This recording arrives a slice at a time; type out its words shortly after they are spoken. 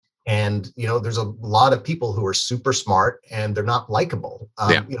And, there's a lot of people who are super smart and they're not likable.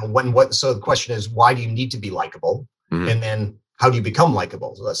 Yeah. So the question is, why do you need to be likable? Mhm. And then how do you become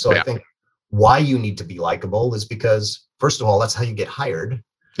likable? So Yeah. I think why you need to be likable is because, first of all, that's how you get hired.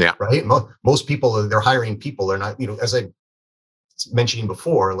 Yeah. Right. Most people, they're hiring people. They're not, as I mentioning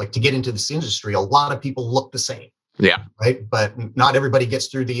before, like to get into this industry, a lot of people look the same. Yeah. Right. But not everybody gets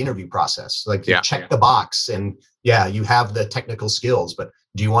through the interview process. Like you Yeah. check the box and you have the technical skills, but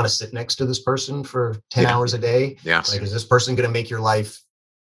do you want to sit next to this person for 10 hours a day? Yes. Like, is this person going to make your life,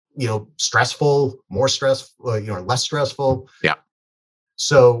 stressful, more stressful, less stressful? Yeah.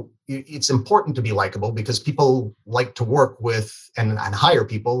 So it's important to be likable because people like to work with and hire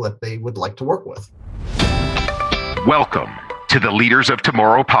people that they would like to work with. Welcome to the Leaders of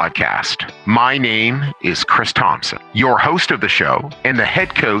Tomorrow podcast. My name is Chris Thompson, your host of the show and the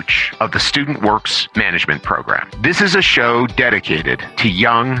head coach of the Student Works Management Program. This is a show dedicated to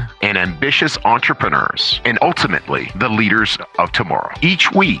young and ambitious entrepreneurs and ultimately the leaders of tomorrow.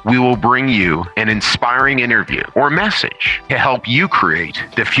 Each week, we will bring you an inspiring interview or message to help you create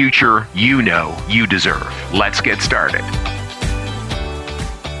the future you know you deserve. Let's get started.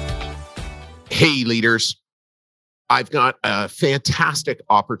 Hey, leaders. I've got a fantastic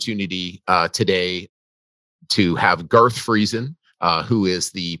opportunity today to have Garth Friesen, who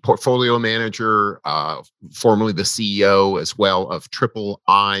is the portfolio manager, formerly the CEO as well of Triple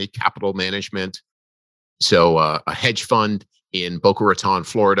I Capital Management. So a hedge fund in Boca Raton,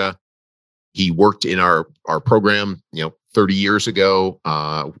 Florida. He worked in our program, 30 years ago,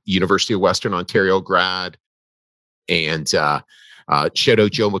 University of Western Ontario grad. And shout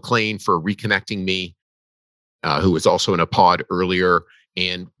out Joe McLean for reconnecting me. Who was also in a pod earlier.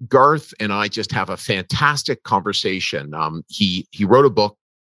 And Garth and I just have a fantastic conversation. He wrote a book,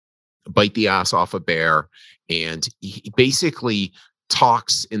 Bite the Ass Off a Bear, and he basically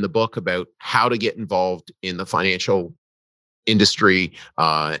talks in the book about how to get involved in the financial industry,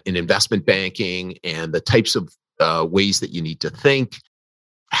 in investment banking, and the types of ways that you need to think,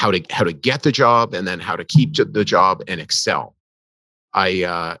 how to get the job, and then how to keep the job and excel.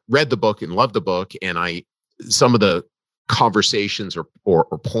 I read the book and loved the book, and some of the conversations or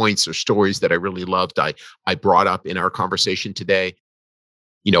points or stories that I really loved, I brought up in our conversation today.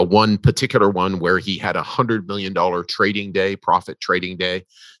 One particular one where he had $100 million profit trading day.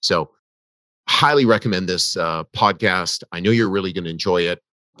 So highly recommend this podcast. I know you're really going to enjoy it.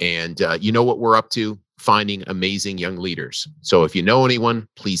 And you know what we're up to? Finding amazing young leaders. So if you know anyone,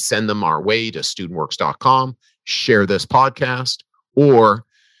 please send them our way to studentworks.com, share this podcast, or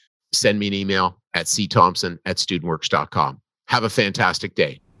send me an email at cthompson@studentworks.com. Have a fantastic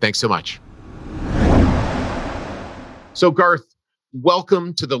day. Thanks so much. So Garth,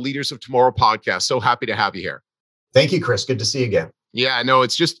 welcome to the Leaders of Tomorrow podcast. So happy to have you here. Thank you, Chris. Good to see you again. Yeah, no,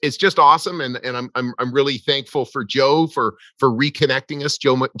 it's just awesome, and I'm really thankful for Joe for reconnecting us.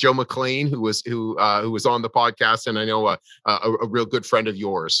 Joe McLean, who was on the podcast, and I know a real good friend of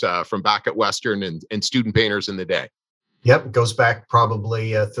yours from back at Western and Student Painters in the day. Yep, it goes back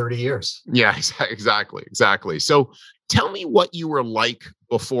probably 30 years. Yeah, exactly. So tell me what you were like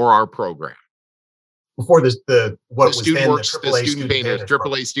before our program. Before the Student Painter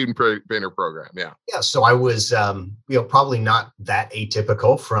Student Painter program. Yeah. Yeah. So I was, probably not that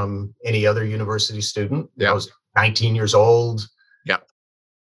atypical from any other university student. Yeah. I was 19 years old.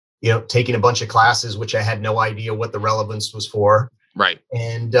 Yeah. Taking a bunch of classes, which I had no idea what the relevance was for. Right.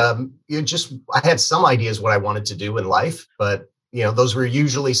 And, I had some ideas what I wanted to do in life, but, those were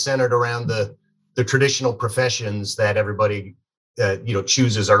usually centered around the traditional professions that everybody,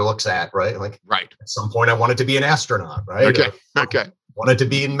 chooses or looks at, right? Like, right. At some point I wanted to be an astronaut, right? Okay. Wanted to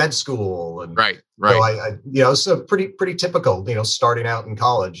be in med school. And right. So so pretty typical, starting out in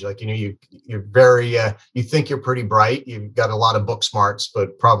college, like, you're very, you think you're pretty bright. You've got a lot of book smarts,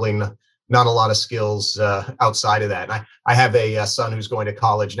 but probably not a lot of skills outside of that. And I have a son who's going to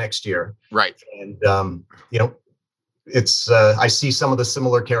college next year. Right. And, it's, I see some of the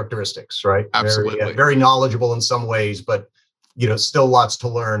similar characteristics, right? Absolutely. Very knowledgeable in some ways, but, still lots to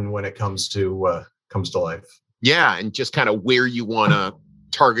learn when it comes to life. Yeah. And just kind of where you want to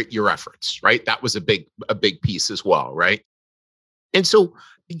target your efforts, right? That was a big piece as well. Right. And so,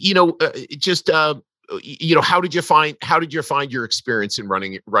 how did you find your experience in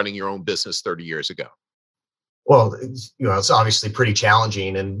running your own business 30 years ago? Well, it's obviously pretty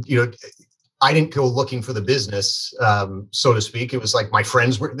challenging, and I didn't go looking for the business, so to speak. It was like my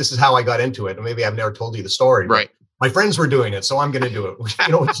friends were. This is how I got into it, and maybe I've never told you the story. Right. My friends were doing it, so I'm going to do it.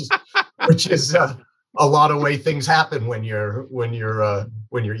 Which is a lot of way things happen when you're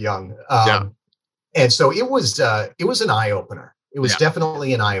young. Yeah. And so it was an eye opener. it was Yeah.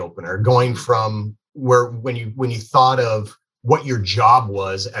 definitely an eye opener going from where when you thought of what your job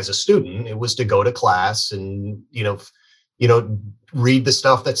was as a student, it was to go to class and read the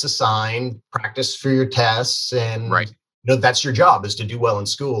stuff that's assigned, practice for your tests, and Right. that's your job, is to do well in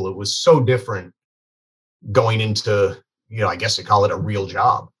school. It was so different going into, I guess you call it a real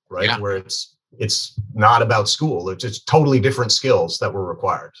job, right? Yeah. Where it's not about school. It's totally different skills that were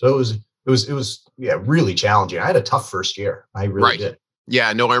required. So it was yeah, really challenging. I had a tough first year. I really Right. did.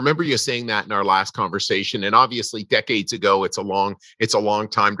 Yeah, no, I remember you saying that in our last conversation. And obviously decades ago, it's a long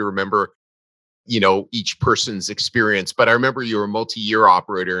time to remember, each person's experience. But I remember you were a multi-year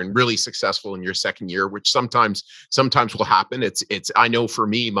operator and really successful in your second year, which sometimes will happen. I know for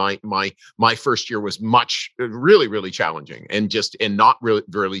me, my first year was really, really challenging and not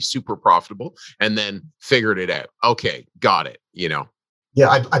really super profitable, and then figured it out. Okay, got it.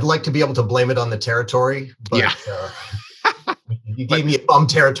 Yeah, I'd like to be able to blame it on the territory, but Yeah. you But gave me a bum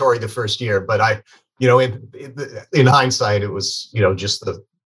territory the first year. But in hindsight, it was, just the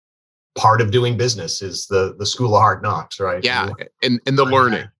part of doing business is the school of hard knocks, right? yeah, and the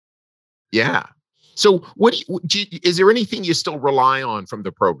learning. Yeah. So is there anything you still rely on from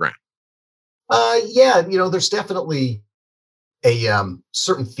the program? Yeah, there's definitely a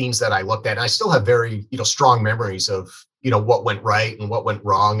certain themes that I looked at. And I still have very, strong memories of, what went right and what went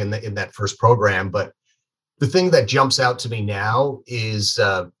wrong in that first program. But the thing that jumps out to me now is,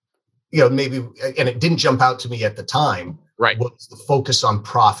 maybe, and it didn't jump out to me at the time, Right. was the focus on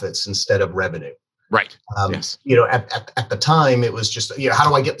profits instead of revenue. Right. Yes. At the time, it was just, how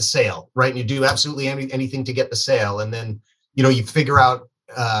do I get the sale, right? And you do absolutely anything to get the sale. And then, you figure out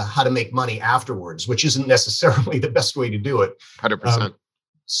how to make money afterwards, which isn't necessarily the best way to do it. 100%.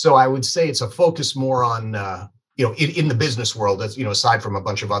 So I would say it's a focus more on, in the business world, as aside from a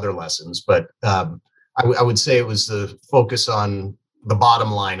bunch of other lessons. But I would say it was the focus on the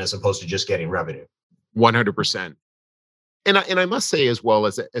bottom line as opposed to just getting revenue. 100%. And I must say as well,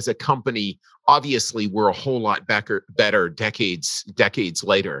 as a company, obviously we're a whole lot better decades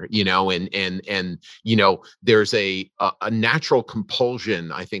later, and there's a natural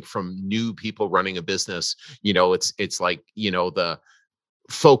compulsion, I think, from new people running a business. It's like, the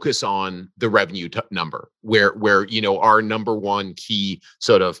focus on the revenue number, where our number one key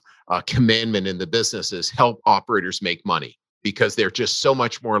sort of commandment in the business is help operators make money, because they're just so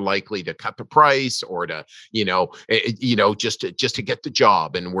much more likely to cut the price or to, just to get the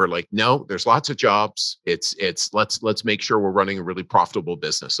job. And we're like, no, there's lots of jobs. Let's make sure we're running a really profitable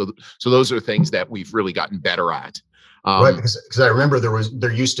business. So those are things that we've really gotten better at. Right, because I remember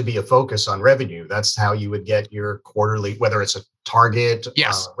there used to be a focus on revenue. That's how you would get your quarterly, whether it's a target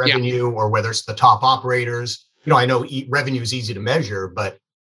revenue or whether it's the top operators. I know revenue is easy to measure, but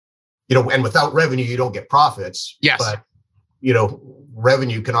and without revenue you don't get profits. Yes, but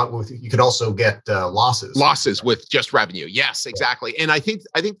revenue you could also get losses with just revenue. Yes, exactly. And I think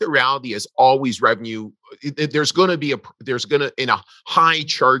the reality is always revenue. There's going to in a high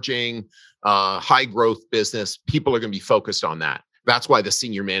charging, high growth business, people are going to be focused on that. That's why the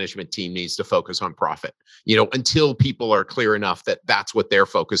senior management team needs to focus on profit, until people are clear enough that that's what they're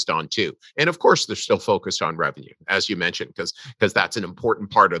focused on too. And of course, they're still focused on revenue, as you mentioned, because that's an important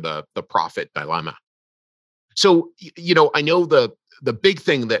part of the profit dilemma. So, I know the big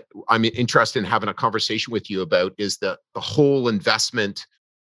thing that I'm interested in having a conversation with you about is the whole investment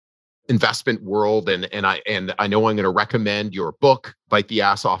world. And I know I'm going to recommend your book, Bite the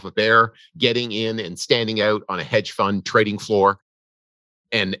Ass Off a Bear, getting in and standing out on a hedge fund trading floor.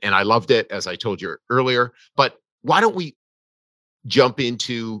 And I loved it, as I told you earlier. But why don't we jump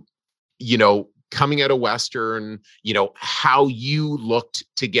into, coming out of Western, how you looked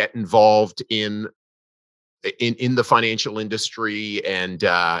to get involved in the financial industry and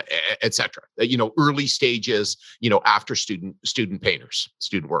et cetera, early stages, after student painters,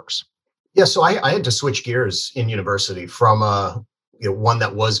 student works. Yeah. So I had to switch gears in university from one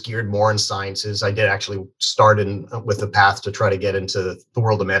that was geared more in sciences. I did actually start with a path to try to get into the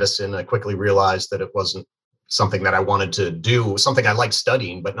world of medicine. I quickly realized that it wasn't something that I wanted to do, something I liked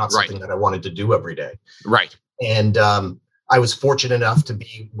studying, but not something that I wanted to do every day. Right. And I was fortunate enough to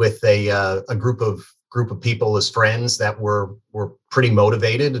be with a group of people as friends that were pretty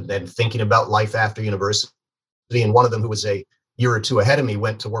motivated and thinking about life after university. And one of them, who was a year or two ahead of me,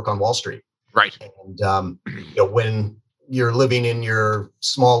 went to work on Wall Street. Right. And when you're living in your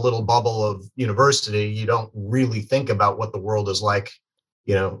small little bubble of university, you don't really think about what the world is like,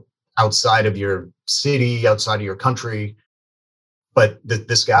 outside of your city, outside of your country. but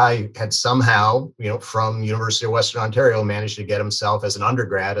this guy had somehow, from University of Western Ontario, managed to get himself as an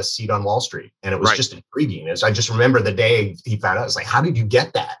undergrad a seat on Wall Street, and it was just intriguing. As I just remember the day he found out, I was like, "How did you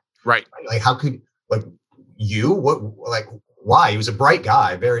get that? Right? Like, how could why? He was a bright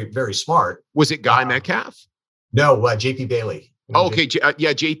guy, very very smart." Was it Guy Metcalf? No, JP Bailey. Okay,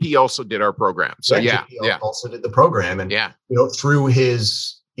 JP also did our program. So yeah, also did the program, and through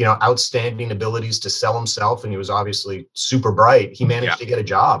his outstanding abilities to sell himself, and he was obviously super bright, he managed to get a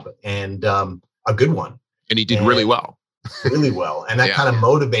job, and a good one. And he did really well. Really well. And that kind of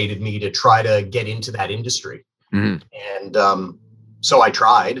motivated me to try to get into that industry. And so I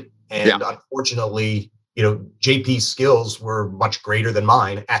tried, and unfortunately, JP's skills were much greater than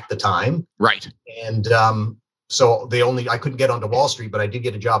mine at the time. Right. And so I couldn't get onto Wall Street, but I did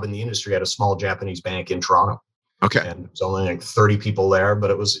get a job in the industry at a small Japanese bank in Toronto. Okay. And it was only like 30 people there, but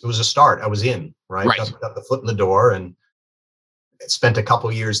it was a start. I was in, right? Got the foot in the door, and spent a couple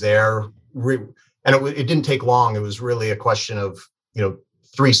of years there. And it didn't take long. It was really a question of,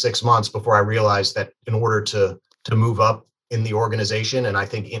 3-6 months before I realized that in order to move up in the organization, and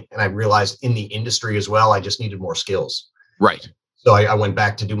I realized in the industry as well, I just needed more skills. Right. So I went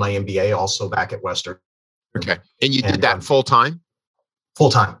back to do my MBA also back at Western. Okay. And you did that full time? Full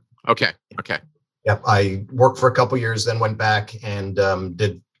time. Okay. Yep. I worked for a couple of years, then went back and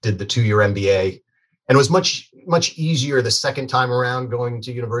did the 2-year MBA. And it was much, much easier the second time around going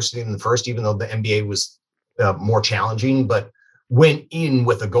to university than the first, even though the MBA was more challenging, but went in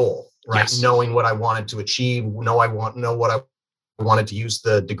with a goal, right? Yes. Knowing what I wanted to achieve, know what I wanted to use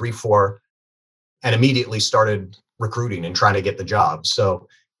the degree for, and immediately started recruiting and trying to get the job. So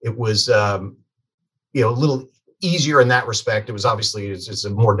it was, a little easier in that respect. It was obviously it's a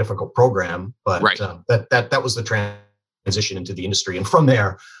more difficult program, but that was the transition into the industry. And from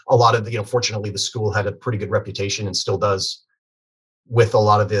there, a lot of fortunately the school had a pretty good reputation and still does with a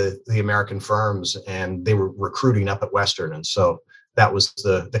lot of the American firms, and they were recruiting up at Western. And so that was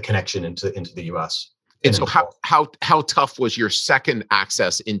the connection into the US. And so how tough was your second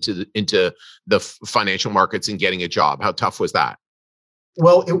access into the financial markets and getting a job? How tough was that?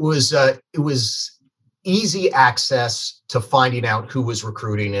 Well, it was easy access to finding out who was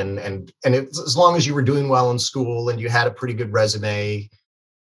recruiting, and as long as you were doing well in school and you had a pretty good resume,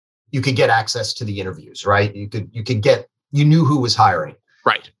 you could get access to the interviews, right? You knew who was hiring.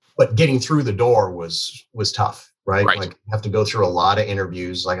 Right. But getting through the door was tough, right? Right. Like you have to go through a lot of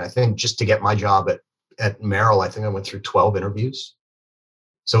interviews. Like I think just to get my job at Merrill, I think I went through 12 interviews.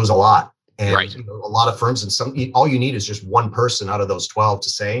 So it was a lot. And a lot of firms, and all you need is just one person out of those 12 to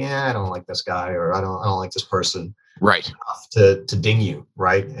say, "Yeah, I don't like this guy," or "I don't like this person." Right. Enough to ding you,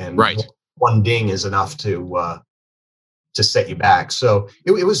 right? And one ding is enough to set you back. So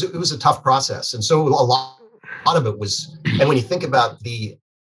it was a tough process, and so a lot of it was. And when you think about the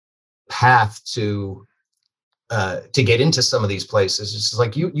path to get into some of these places, it's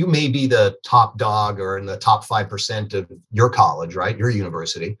like you may be the top dog or in the top 5% of your college, right? Your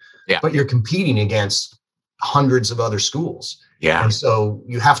university, but you're competing against hundreds of other schools. Yeah. And so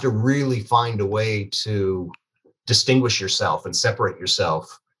you have to really find a way to distinguish yourself and separate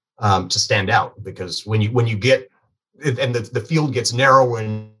yourself to stand out, because when you get, and the field gets narrower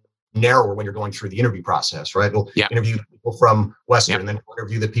and narrower when you're going through the interview process, right? We'll interview people from Western, and then we'll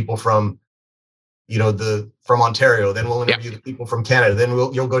interview the people from from Ontario, then we'll interview the people from Canada, then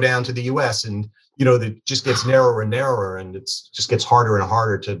you'll go down to the US, and it just gets narrower and narrower, and just gets harder and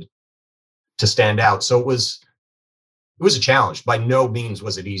harder to stand out. So it was a challenge. By no means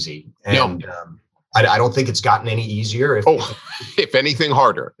was it easy. And I don't think it's gotten any easier. If anything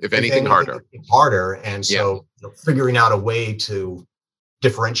harder, harder. And so figuring out a way to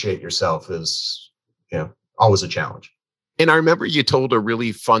differentiate yourself is, always a challenge. And I remember you told a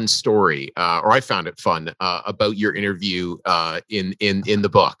really fun story, or I found it fun, about your interview in the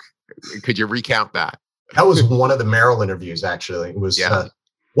book. Could you recount that? That was one of the Merrill interviews, actually. It was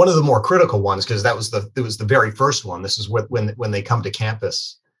one of the more critical ones, because it was the very first one. This is when they come to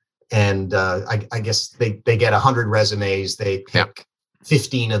campus, and I guess they get 100 resumes. They pick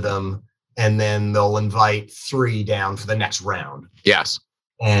 15 of them, and then they'll invite 3 down for the next round. Yes.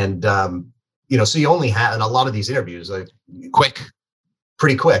 And so you only have, in a lot of these interviews, like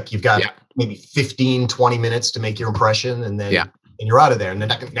pretty quick. You've got maybe 15, 20 minutes to make your impression, and then and you're out of there. And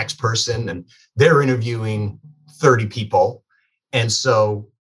the next person, and they're interviewing 30 people. And so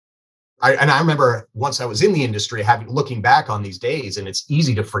I remember once I was in the industry, looking back on these days, and it's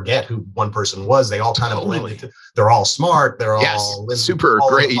easy to forget who one person was. They all kind of blended. They're all smart. They're all in super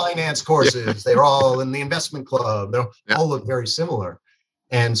great finance courses. They're all in the investment club. They all look very similar.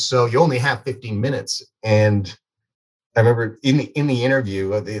 And so you only have 15 minutes, and I remember in the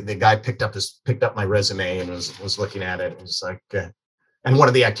interview, the guy picked up my resume and was looking at it and was like, and one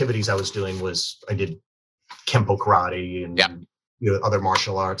of the activities I was doing was I did Kempo karate Yeah. and other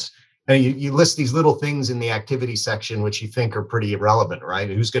martial arts. And you list these little things in the activity section which you think are pretty irrelevant, right?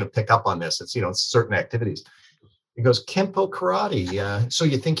 Who's going to pick up on this? It's it's certain activities. He goes, Kempo karate. So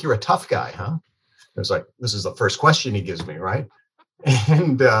you think you're a tough guy, huh? I was like, this is the first question he gives me, right?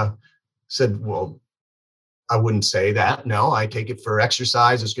 And said, well, I wouldn't say that. No, I take it for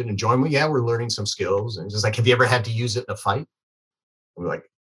exercise. It's good enjoyment. Yeah, we're learning some skills. And he's like, have you ever had to use it in a fight? We're like,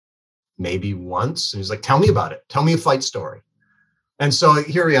 maybe once. And he's like, tell me about it. Tell me a fight story. And so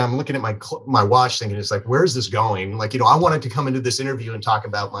here I am looking at my watch thinking, it's like, where's this going? Like, I wanted to come into this interview and talk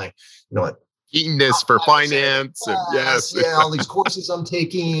about my, eating this for finance. And yes. Yeah, all these courses I'm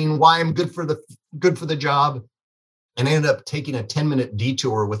taking, why I'm good for the job. And I ended up taking a 10-minute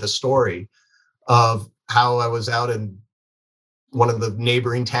detour with a story of how I was out in one of the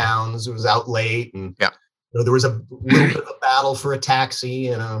neighboring towns. It was out late, and there was a little bit of a battle for a taxi,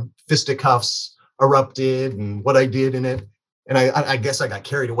 and fisticuffs erupted, and what I did in it. And I guess I got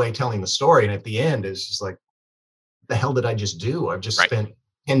carried away telling the story. And at the end, it's just like, the hell did I just do? I've just spent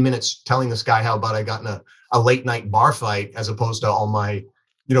 10 minutes telling this guy how about I got in a late night bar fight, as opposed to all my,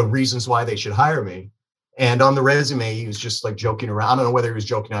 reasons why they should hire me. And on the resume, he was just like joking around. I don't know whether he was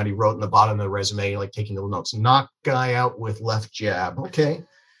joking out. He wrote in the bottom of the resume, like taking little notes, knock guy out with left jab. Okay.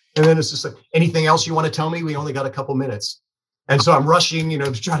 And then it's just like, anything else you want to tell me? We only got a couple minutes. And so I'm rushing,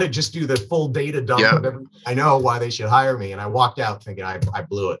 to try to just do the full data dump of everything I know why they should hire me. And I walked out thinking I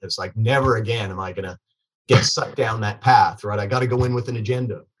blew it. It's like, never again am I going to get sucked down that path, right? I got to go in with an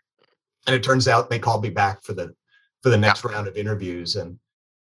agenda. And it turns out they called me back for the next round of interviews. And,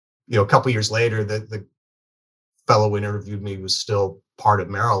 a couple years later, the fellow who interviewed me was still part of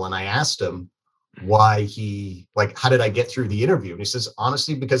Merrill. And I asked him why how did I get through the interview? And he says,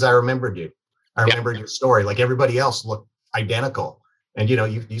 honestly, because I remembered you. I remembered your story. Like everybody else looked identical. And,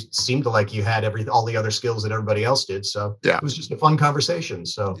 you seemed to like you had all the other skills that everybody else did. So it was just a fun conversation.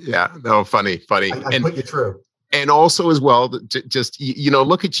 So funny. I put you through. And also as well, just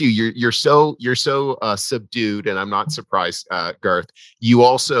look at you. You're so subdued, and I'm not surprised, Garth. You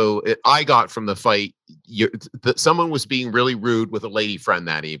also, I got from the fight, someone was being really rude with a lady friend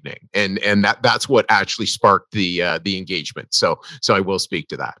that evening, and that's what actually sparked the engagement. So I will speak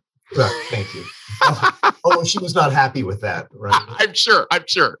to that. Right, thank you. Oh, she was not happy with that, right? I'm sure.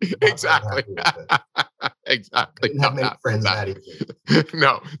 Exactly. Exactly. Didn't have many friends that evening.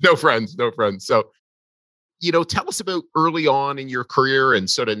 No friends. So, tell us about early on in your career and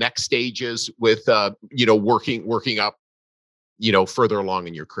sort of next stages with, working up, further along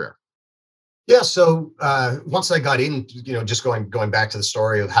in your career. Yeah. So once I got in, just going back to the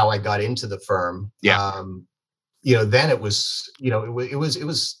story of how I got into the firm. Then it was, it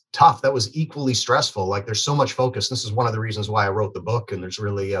was tough. That was equally stressful. Like there's so much focus. This is one of the reasons why I wrote the book. And there's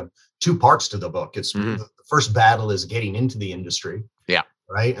really two parts to the book. It's the first battle is getting into the industry. Yeah.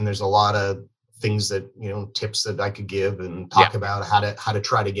 Right. And there's a lot of things that, tips that I could give and talk about how to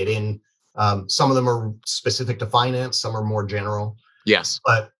try to get in. Some of them are specific to finance. Some are more general. Yes.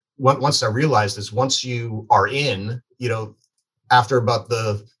 But once I realized is once you are in, after about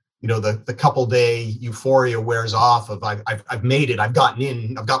the couple day euphoria wears off of I've made it, I've gotten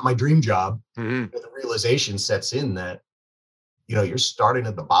in, I've got my dream job. The realization sets in that, you're starting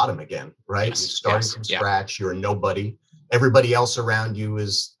at the bottom again, right? You're starting from scratch. You're a nobody. Everybody else around you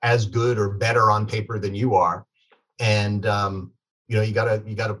is as good or better on paper than you are. And, you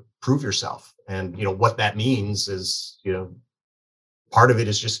gotta prove yourself. And, what that means is, part of it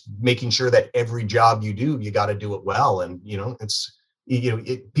is just making sure that every job you do, you got to do it well. And, it's,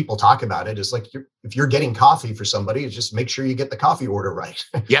 people talk about it. It's like if you're getting coffee for somebody, it's just make sure you get the coffee order right.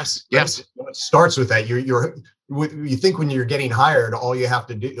 Yes. It starts with that. You think when you're getting hired, all you have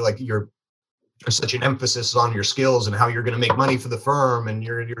to do, like there's such an emphasis on your skills and how you're going to make money for the firm, and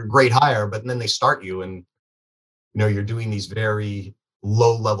you're a great hire. But then they start you, and you're doing these very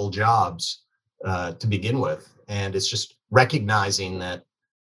low level jobs to begin with, and it's just recognizing that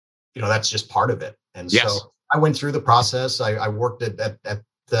that's just part of it. And so I went through the process. I worked at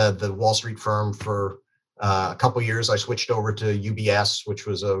the Wall Street firm for a couple of years. I switched over to UBS, which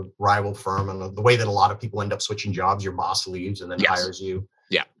was a rival firm. And the way that a lot of people end up switching jobs, your boss leaves and then hires you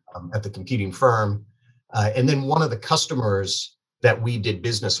at the competing firm. And then one of the customers that we did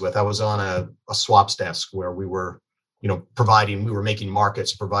business with, I was on a swaps desk where we were, we were making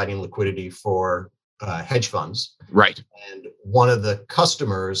markets, providing liquidity for hedge funds. Right. And one of the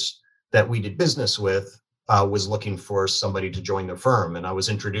customers that we did business with was looking for somebody to join their firm. And I was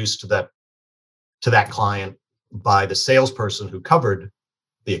introduced to that client by the salesperson who covered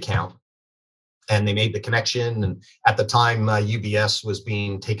the account, and they made the connection. And at the time, UBS was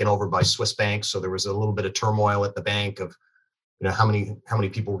being taken over by Swiss Bank, so there was a little bit of turmoil at the bank of, how many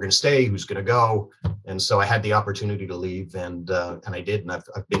people were going to stay, who's going to go. And so I had the opportunity to leave, and I did, and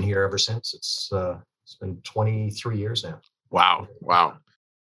I've been here ever since. It's been 23 years now. Wow.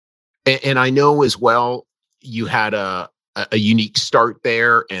 And I know as well, you had a unique start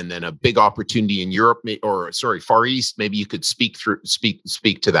there, and then a big opportunity in Europe, Far East. Maybe you could speak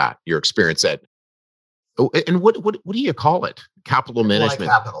to that, your experience at. Oh, and what do you call it? Capital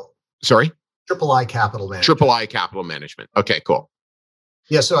management. Capital. Sorry. Triple I Capital Management. Triple I Capital Management. Okay, cool.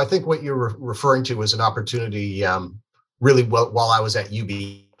 Yeah, so I think what you're referring to was an opportunity. Really, while I was at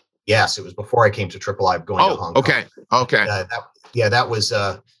UBS, it was before I came to Triple I going to Hong Kong. Okay. That was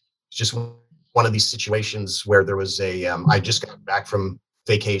just one of these situations where there was I just got back from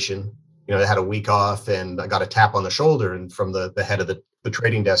vacation. I had a week off, and I got a tap on the shoulder, and from the head of the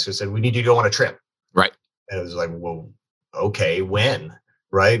trading desk, who said, "We need you to go on a trip." Right. And it was like, well, okay, when?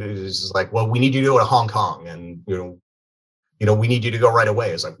 Right? It was just like, well, we need you to go to Hong Kong, and we need you to go right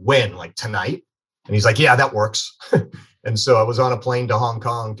away. It's like, when? Like tonight? And he's like, yeah, that works. And so I was on a plane to Hong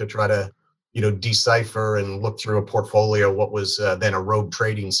Kong to try to, decipher and look through a portfolio, what was then a rogue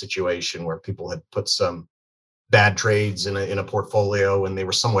trading situation where people had put some bad trades in a portfolio, and they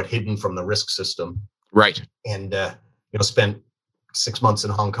were somewhat hidden from the risk system. Right. And, spent 6 months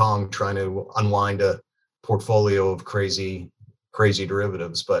in Hong Kong trying to unwind a portfolio of crazy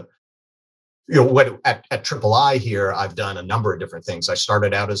derivatives. But at Triple I here, I've done a number of different things. I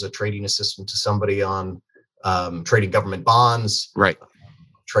started out as a trading assistant to somebody on trading government bonds. Right.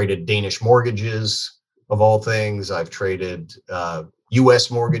 Traded Danish mortgages, of all things. I've traded U.S.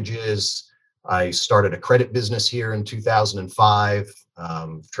 mortgages. I started a credit business here in 2005.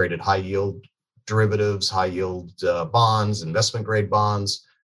 Traded high yield derivatives, high yield bonds, investment grade bonds.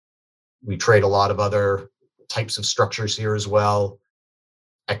 We trade a lot of other types of structures here as well.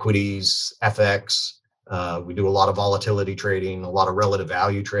 Equities, FX. We do a lot of volatility trading, a lot of relative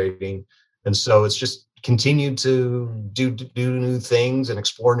value trading. And so it's just continued to do new things and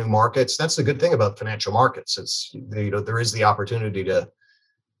explore new markets. That's the good thing about financial markets. It's, there is the opportunity to,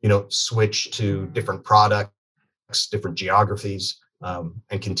 switch to different products, different geographies,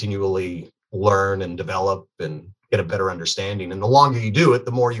 and continually learn and develop and get a better understanding. And the longer you do it,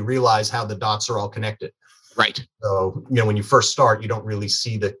 the more you realize how the dots are all connected. Right. So, when you first start, you don't really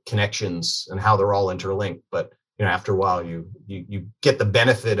see the connections and how they're all interlinked. But, after a while, you get the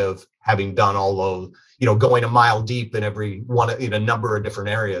benefit of having done all those, going a mile deep in every one, in a number of different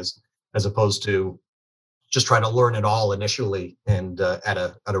areas, as opposed to just trying to learn it all initially and at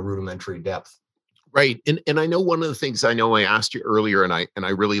a rudimentary depth. Right. And I know one of the things I asked you earlier, and I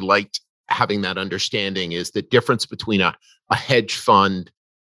really liked having that understanding, is the difference between a hedge fund,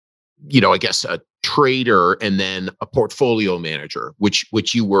 I guess a trader, and then a portfolio manager,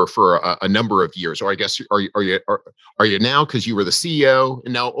 which you were for a number of years. Or I guess are you now, because you were the CEO,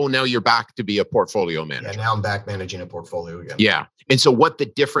 and now you're back to be a portfolio manager. Yeah, now I'm back managing a portfolio again. Yeah. And so what the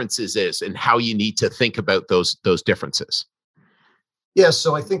differences is and how you need to think about those differences. Yeah,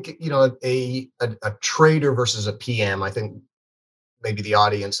 so I think a trader versus a PM, I think maybe the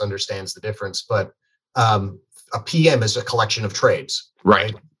audience understands the difference, but a PM is a collection of trades,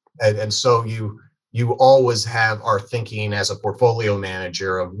 right? And so you always are thinking as a portfolio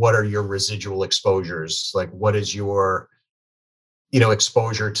manager of what are your residual exposures, like what is your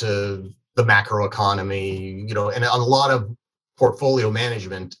exposure to the macro economy, and a lot of portfolio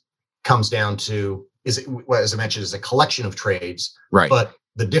management comes down to, as I mentioned, is a collection of trades, right? But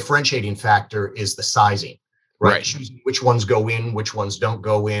the differentiating factor is the sizing, right? Choosing which ones go in, which ones don't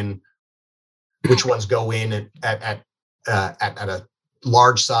go in, which ones go in at a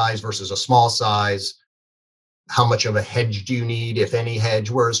large size versus a small size. How much of a hedge do you need, if any hedge?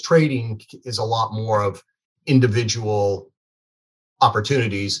 Whereas trading is a lot more of individual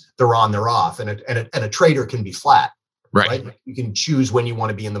opportunities. They're on, they're off, and a trader can be flat. Right. You can choose when you want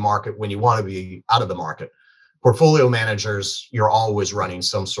to be in the market, when you want to be out of the market. Portfolio managers, you're always running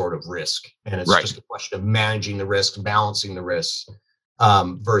some sort of risk. And it's just a question of managing the risk, balancing the risks,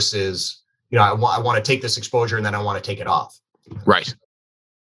 versus, I want to take this exposure and then I want to take it off. Right.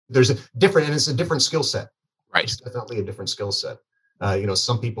 It's a different skill set. Right. It's definitely a different skill set.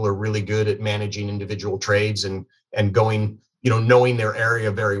 Some people are really good at managing individual trades and going, knowing their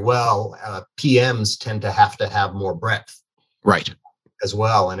area very well. PMs tend to have more breadth, right, as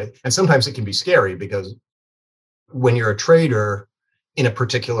well. And sometimes it can be scary, because when you're a trader in a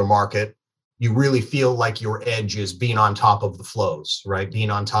particular market, you really feel like your edge is being on top of the flows, right? Being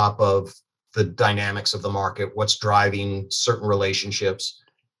on top of the dynamics of the market, what's driving certain relationships.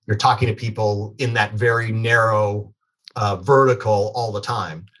 You're talking to people in that very narrow vertical all the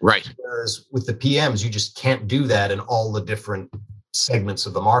time. Right. Whereas with the PMs, you just can't do that in all the different segments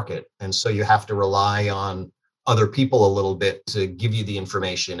of the market. And so you have to rely on other people a little bit to give you the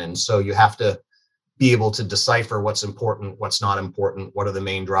information. And so you have to be able to decipher what's important, what's not important, what are the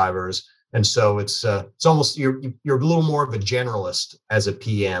main drivers. And so it's almost you're a little more of a generalist as a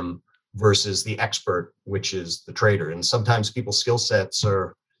PM versus the expert, which is the trader. And sometimes people's skill sets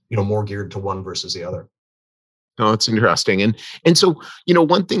are, more geared to one versus the other. Oh, it's interesting. And so,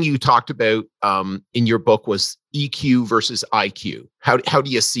 one thing you talked about in your book was EQ versus IQ. How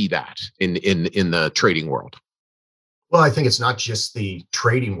do you see that in the trading world? Well, I think it's not just the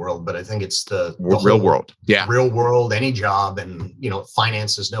trading world, but I think it's the real world. Yeah. Real world, any job, and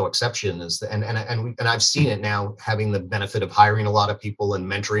finance is no exception. And I've seen it now, having the benefit of hiring a lot of people and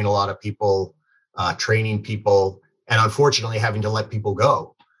mentoring a lot of people, training people, and unfortunately having to let people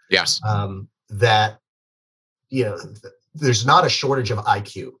go. Yes. That there's not a shortage of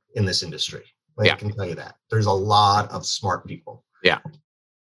IQ in this industry. I can tell you that. There's a lot of smart people. Yeah.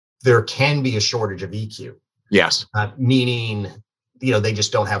 There can be a shortage of EQ. Yes. Meaning, they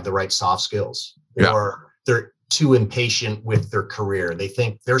just don't have the right soft skills, or they're too impatient with their career. They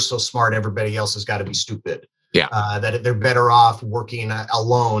think they're so smart, everybody else has got to be stupid. Yeah. That they're better off working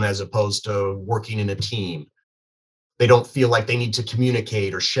alone as opposed to working in a team. They don't feel like they need to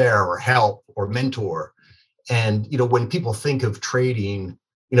communicate or share or help or mentor. And, when people think of trading,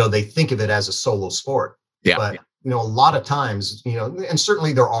 they think of it as a solo sport. Yeah. But, a lot of times, and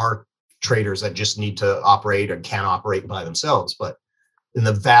certainly there are traders that just need to operate or can operate by themselves. But in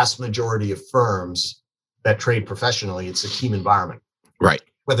the vast majority of firms that trade professionally, it's a team environment. Right.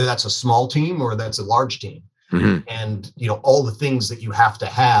 Whether that's a small team or that's a large team. Mm-hmm. And, all the things that you have to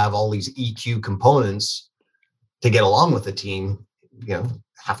have, all these EQ components to get along with the team,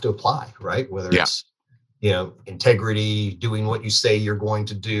 have to apply, right? Whether it's, integrity, doing what you say you're going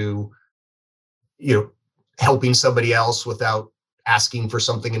to do, helping somebody else without asking for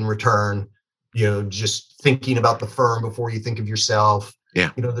something in return, just thinking about the firm before you think of yourself.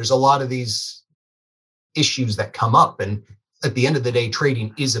 Yeah. There's a lot of these issues that come up. And at the end of the day,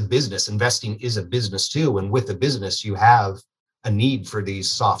 trading is a business. Investing is a business too. And with a business, you have a need for these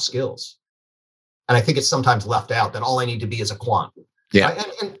soft skills. And I think it's sometimes left out that all I need to be is a quant. Yeah.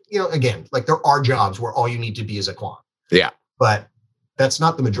 And again, like there are jobs where all you need to be is a quant. Yeah. But that's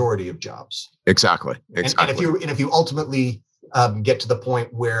not the majority of jobs. Exactly. And if you ultimately get to the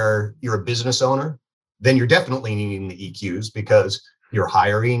point where you're a business owner, then you're definitely needing the EQs because you're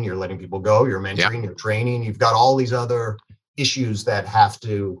hiring, you're letting people go, you're mentoring, you're training. You've got all these other issues that have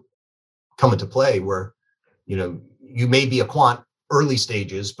to come into play where, you may be a quant early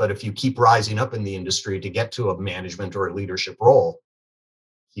stages, but if you keep rising up in the industry to get to a management or a leadership role,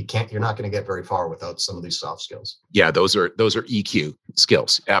 you're not going to get very far without some of these soft skills. Yeah, those are EQ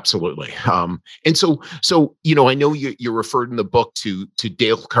skills. Absolutely. And so, I know you referred in the book to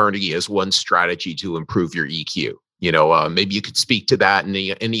Dale Carnegie as one strategy to improve your EQ. Maybe you could speak to that and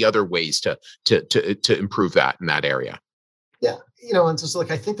any other ways to improve that in that area. Yeah. And just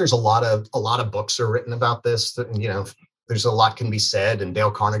I think there's a lot of books are written about this that, there's a lot can be said, and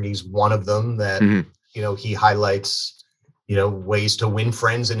Dale Carnegie's one of them that, he highlights, ways to win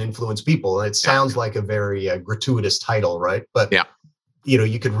friends and influence people. And it sounds like a very gratuitous title, right? But,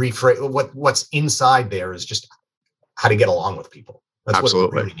 you could rephrase what's inside there is just how to get along with people. That's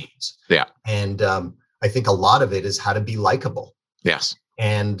Absolutely. What it really means. Yeah. And I think a lot of it is how to be likable. Yes.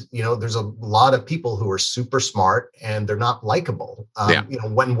 And, there's a lot of people who are super smart and they're not likable.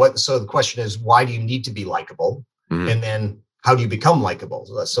 So the question is, why do you need to be likable? Mm-hmm. And then how do you become likable?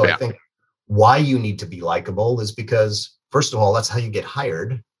 So I think why you need to be likable is because, first of all, that's how you get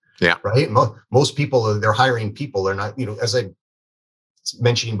hired. Yeah. Right. Most people, they're hiring people. They're not, as I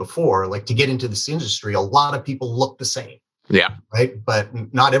mentioned before, like to get into this industry, a lot of people look the same. Yeah. Right. But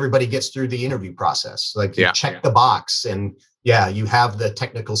not everybody gets through the interview process. Like you check the box and you have the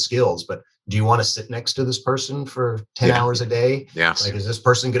technical skills, but do you want to sit next to this person for 10 hours a day? Yes. Like, is this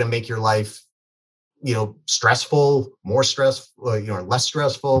person going to make your life, stressful, more stressful, less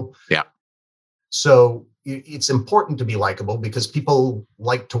stressful? Yeah. So it's important to be likable because people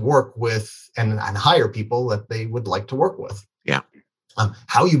like to work with and hire people that they would like to work with. Yeah.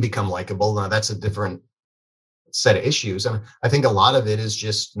 How you become likable, that's a different set of issues. And I think a lot of it is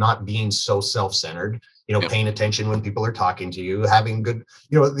just not being so self-centered, paying attention when people are talking to you, having good,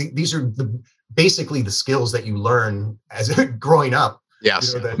 these are basically the skills that you learn as growing up.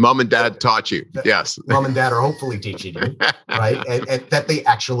 Yes. Mom and dad taught you. Yes. Mom and dad are hopefully teaching you, right? And that they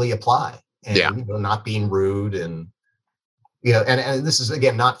actually apply. Yeah. and not being rude, and and this is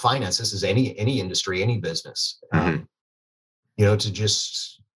again not finance. This is any industry, any business. Hmm. To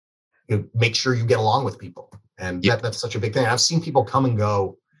just make sure you get along with people, and Yeah. that's such a big thing. I've seen people come and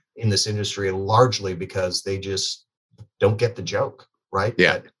go in this industry largely because they just don't get the joke, right?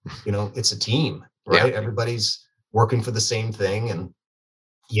 Yeah. That it's a team, Yeah. right? Everybody's working for the same thing, and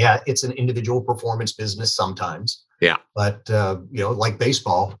yeah, it's an individual performance business sometimes. Yeah. But like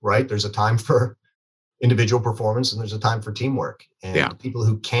baseball, right? There's a time for individual performance and there's a time for teamwork. Yeah. And people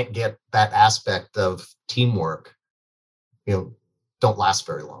who can't get that aspect of teamwork, don't last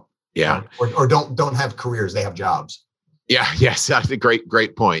very long. Yeah. Right? Or don't have careers, they have jobs. Yeah. Yes. That's a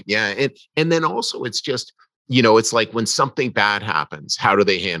great point. Yeah. And then also it's just, it's like when something bad happens, how do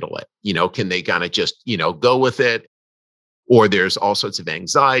they handle it? Can they kind of just, go with it? Or there's all sorts of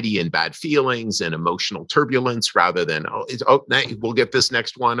anxiety and bad feelings and emotional turbulence rather than, we'll get this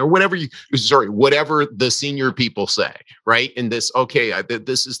next one or whatever whatever the senior people say, right? And this, okay,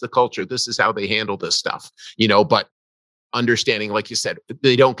 this is the culture. This is how they handle this stuff, but understanding, like you said,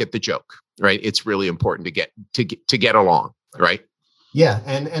 they don't get the joke, right? It's really important to get along, right? Yeah.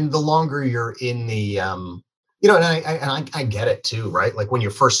 And the longer you're in the, and I get it too, right? Like when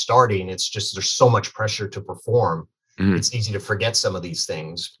you're first starting, it's just, there's so much pressure to perform. Mhm. It's easy to forget some of these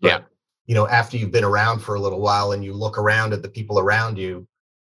things. But, after you've been around for a little while and you look around at the people around you,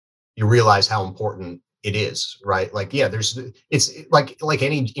 you realize how important it is, right? Like, yeah, it's like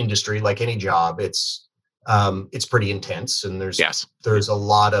any industry, like any job, it's pretty intense, and there's a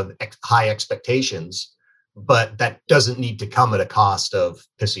lot of high expectations, but that doesn't need to come at a cost of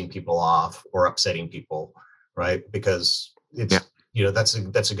pissing people off or upsetting people, right? Because it's,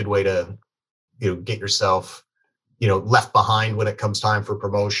 that's a good way to, get yourself left behind when it comes time for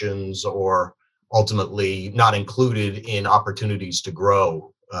promotions, or ultimately not included in opportunities to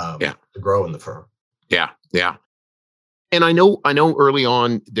grow, in the firm. Yeah. Yeah. And I know early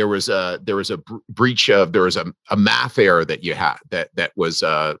on there was a breach of, there was a math error that you had that was,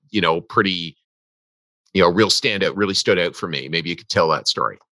 pretty, real standout, really stood out for me. Maybe you could tell that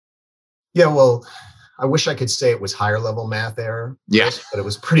story. Yeah. Well, I wish I could say it was higher level math error, but it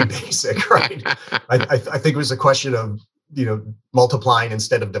was pretty basic, right? I think it was a question of, multiplying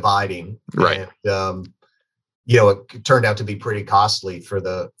instead of dividing. Right. And, it turned out to be pretty costly for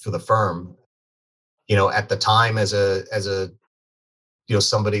the firm. At the time as a,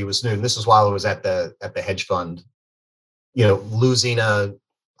 somebody was new, and this is while I was at the hedge fund, losing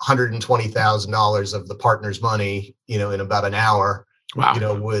 $120,000 of the partner's money, in about an hour,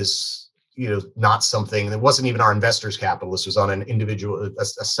 Wow. Was, not something that wasn't even our investors' capital. This was on an individual, a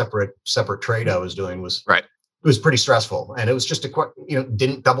separate trade I was doing. Was right. It was pretty stressful, and it was just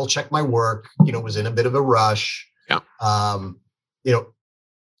didn't double check my work. Was in a bit of a rush. Yeah.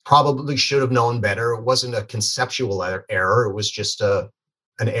 Probably should have known better. It wasn't a conceptual error. It was just an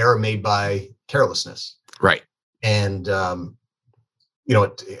error made by carelessness. Right. And and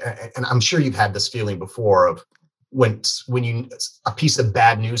I'm sure you've had this feeling before of when a piece of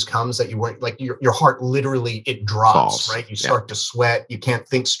bad news comes that you weren't, like, your heart literally, it drops. Falls. Right? You start to sweat. You can't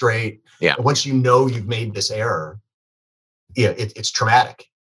think straight. Yeah. And once you've made this error, it's traumatic.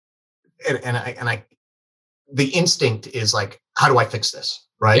 And the instinct is like, how do I fix this?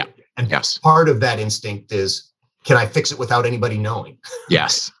 Right. Yeah. And yes. Part of that instinct is, can I fix it without anybody knowing?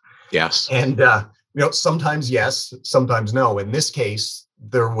 Yes. Yes. And, sometimes yes, sometimes no. In this case,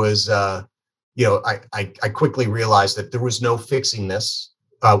 there was, I quickly realized that there was no fixing this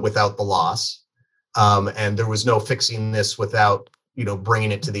without the loss. And there was no fixing this without,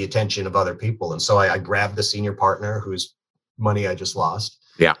 bringing it to the attention of other people. And so I grabbed the senior partner whose money I just lost.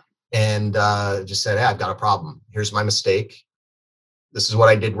 Yeah. And just said, hey, I've got a problem. Here's my mistake. This is what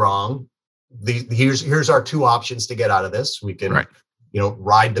I did wrong. Here's our two options to get out of this. We can,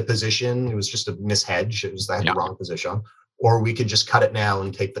 ride the position. It was just a mishedge. I had the wrong position. Or we could just cut it now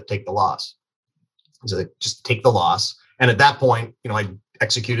and take the loss. So just take the loss. And at that point, I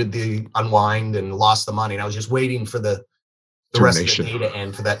executed the unwind and lost the money. And I was just waiting for the rest of the day to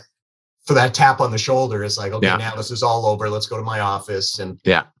end, for that tap on the shoulder. It's like, okay, now this is all over. Let's go to my office, and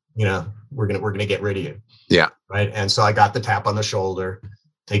we're gonna get rid of you. Yeah. Right. And so I got the tap on the shoulder,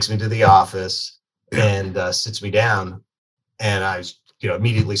 takes me to the office, and sits me down, and I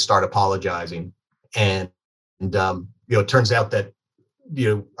immediately start apologizing. And it turns out that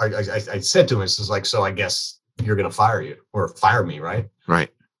I said to him, this is like, so I guess you're gonna fire me, right? Right.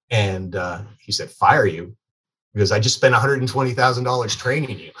 And he said, fire you? Because I just spent $120,000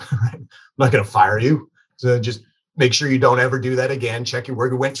 training you. I'm not going to fire you. So just make sure you don't ever do that again. Check your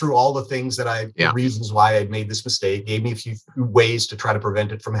work. We went through all the things the reasons why I'd made this mistake, gave me a few ways to try to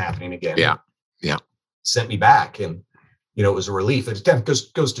prevent it from happening again. Yeah. Yeah. Sent me back. And, it was a relief. It kind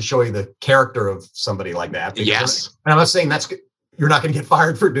of goes to show you the character of somebody like that. Yes. And I'm not saying you're not going to get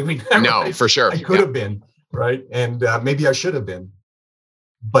fired for doing that. No, right? for sure. I could have been, right? And maybe I should have been.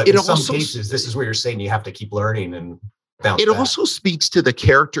 But in some cases, this is where you're saying you have to keep learning and bounce back. Also speaks to the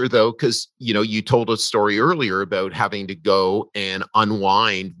character, though, because, you told a story earlier about having to go and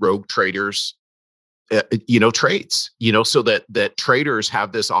unwind rogue traders, trades, so that traders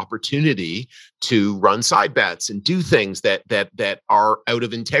have this opportunity to run side bets and do things that are out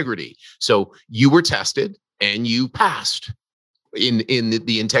of integrity. So you were tested and you passed in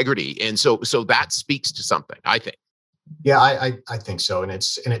the integrity. And so that speaks to something, I think. Yeah, I think so. And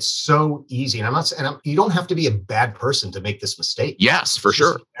it's so easy. And I'm not saying you don't have to be a bad person to make this mistake. Yes, for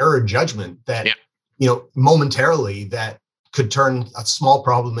sure. Error judgment that, momentarily that could turn a small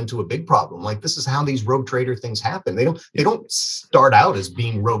problem into a big problem. Like, this is how these rogue trader things happen. They don't start out as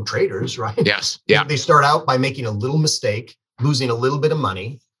being rogue traders, right? Yes. Yeah. They start out by making a little mistake, losing a little bit of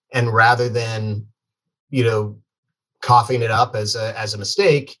money. And rather than, coughing it up as a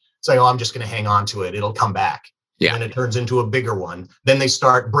mistake, say, I'm just going to hang on to it. It'll come back. Yeah. And then it turns into a bigger one. Then they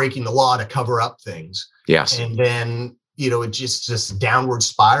start breaking the law to cover up things. Yes. And then, it just this downward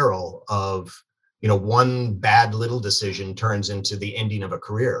spiral of, one bad little decision turns into the ending of a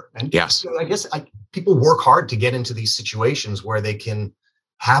career. And yes, I guess people work hard to get into these situations where they can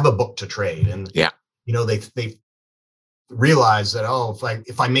have a book to trade. And, they realize that,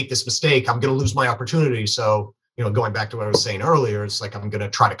 if I make this mistake, I'm going to lose my opportunity. So, going back to what I was saying earlier, it's like, I'm going to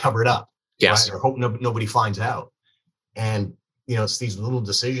try to cover it up. Yes. Right? Or hope nobody finds out. And, it's these little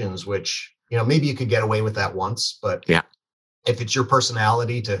decisions, which, maybe you could get away with that once, but if it's your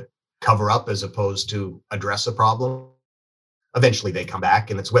personality to cover up as opposed to address a problem, eventually they come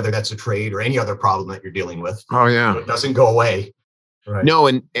back. And it's whether that's a trade or any other problem that you're dealing with. Oh, yeah. It doesn't go away. Right. No,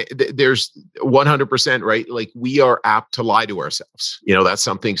 and there's 100%, right? Like, we are apt to lie to ourselves. That's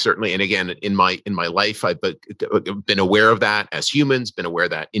something certainly. And again, in my life, I've been aware of that as humans, been aware of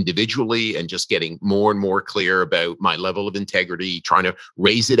that individually, and just getting more and more clear about my level of integrity, trying to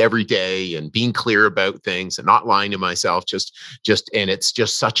raise it every day and being clear about things and not lying to myself. And it's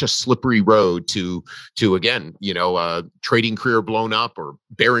just such a slippery road to again, trading career blown up, or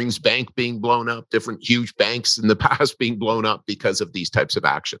Barings Bank being blown up, different huge banks in the past being blown up because of these types of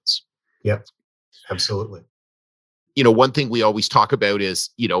actions. Yep, absolutely. One thing we always talk about is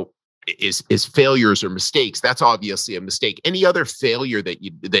failures or mistakes. That's obviously a mistake. Any other failure that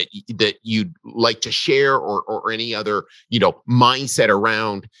you'd like to share, or any other, mindset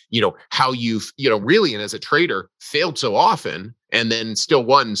around, how you've, really, and as a trader, failed so often and then still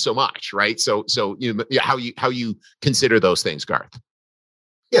won so much, right? So how you consider those things, Garth?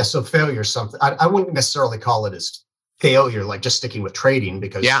 Yeah. So failure is something I wouldn't necessarily call it as failure, like just sticking with trading,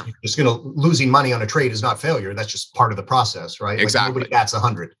 because you're just losing money on a trade is not failure. That's just part of the process, right? Exactly. Like, nobody bats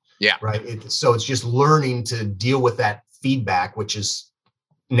 100. Yeah. Right. So it's just learning to deal with that feedback, which is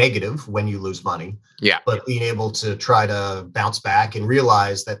negative when you lose money. Yeah. But being able to try to bounce back and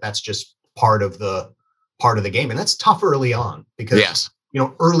realize that that's just part of the game. And that's tough early on, because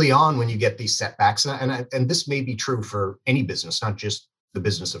early on, when you get these setbacks, and this may be true for any business, not just the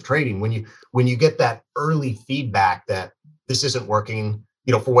business of trading, when you get that early feedback that this isn't working,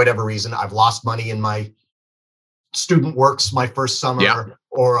 for whatever reason, I've lost money in my student works my first summer,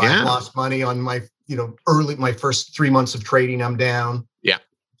 or I've lost money on my, my first 3 months of trading, I'm down. Yeah.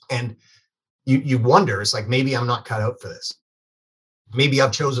 And you wonder, it's like, maybe I'm not cut out for this. Maybe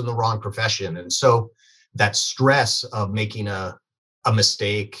I've chosen the wrong profession. And so that stress of making a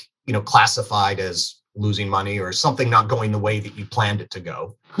mistake, classified as losing money or something not going the way that you planned it to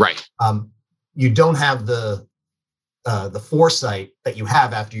go. Right. You don't have the foresight that you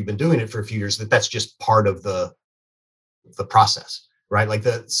have after you've been doing it for a few years, that's just part of the process, right? Like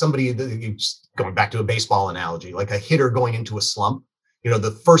going back to a baseball analogy, like a hitter going into a slump,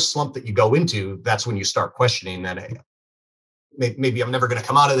 the first slump that you go into, that's when you start questioning that, hey, maybe I'm never going to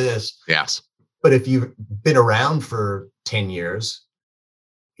come out of this. Yes. But if you've been around for 10 years,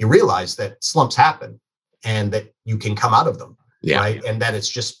 you realize that slumps happen and that you can come out of them, right? And that it's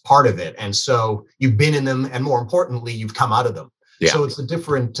just part of it. And so you've been in them, and more importantly, you've come out of them. Yeah. So it's a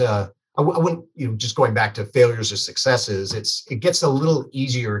different, I wouldn't, just going back to failures or successes, it gets a little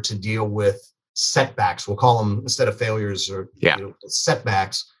easier to deal with setbacks. We'll call them, instead of failures or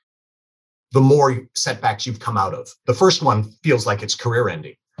setbacks, the more setbacks you've come out of. The first one feels like it's career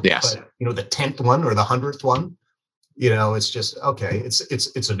ending. Yes. But, the 10th one or the 100th one, it's just, okay,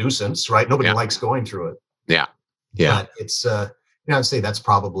 it's a nuisance, right? Nobody likes going through it. Yeah. Yeah. But it's I'd say that's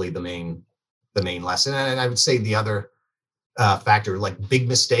probably the main lesson. And I would say the other factor, like big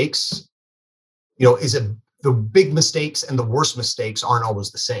mistakes, is the big mistakes and the worst mistakes aren't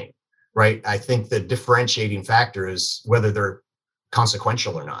always the same, right? I think the differentiating factor is whether they're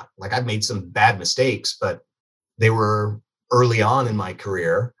consequential or not. Like I've made some bad mistakes, but they were early on in my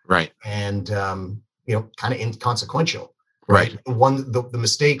career, Right. and kind of inconsequential, Right. right? The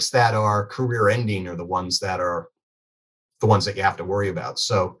mistakes that are career ending are the ones that you have to worry about.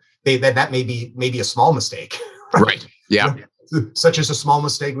 So that may be a small mistake, Right. Yeah. Such as a small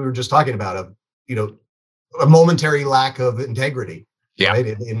mistake we were just talking about of a momentary lack of integrity, Yeah. right?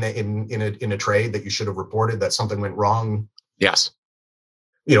 In a trade that you should have reported that something went wrong. Yes.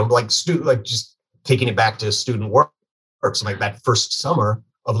 Like just taking it back to student work, like that first summer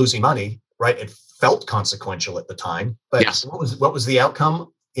of losing money, right? It felt consequential at the time, but yes. what was the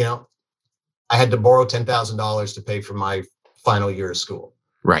outcome? I had to borrow $10,000 to pay for my final year of school.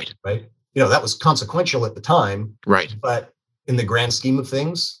 Right. Right. That was consequential at the time. Right. But in the grand scheme of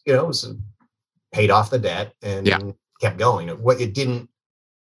things, it was paid off the debt and kept going. It didn't,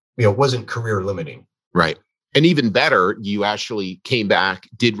 wasn't career limiting. Right. And even better, you actually came back,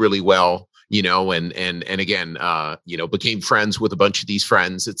 did really well, and again, became friends with a bunch of these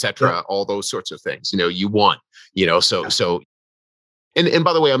friends, et cetera, all those sorts of things. You won, so. And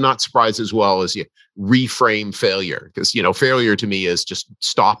by the way, I'm not surprised as well as you reframe failure, because failure to me is just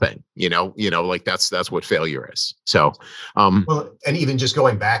stopping. Like that's what failure is. So, well, and even just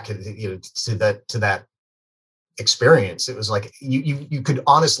going back to that experience, it was like you could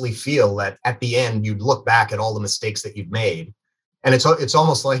honestly feel that at the end you'd look back at all the mistakes that you've made, and it's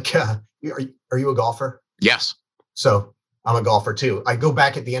almost like are you a golfer? Yes. So I'm a golfer too. I go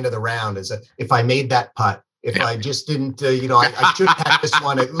back at the end of the round as if I made that putt. If I just didn't, I should have had this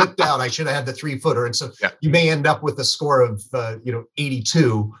one. It looked out. I should have had the 3-footer. And so you may end up with a score of,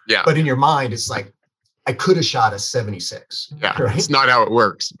 82. Yeah. But in your mind, it's like, I could have shot a 76. Yeah. Right? It's not how it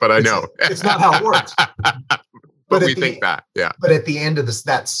works, but I know. It's not how it works. But we think that. Yeah. But at the end of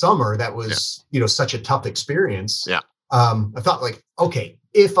that summer, that was, such a tough experience. Yeah. I thought like, okay,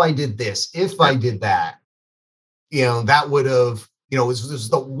 if I did this, if I did that, that would have, this was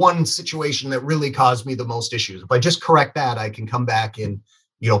the one situation that really caused me the most issues. If I just correct that, I can come back and,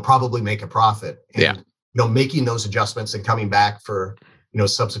 probably make a profit. And, making those adjustments and coming back for,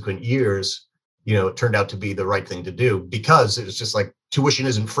 subsequent years, it turned out to be the right thing to do, because it was just like tuition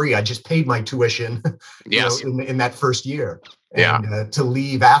isn't free. I just paid my tuition in that first year. And to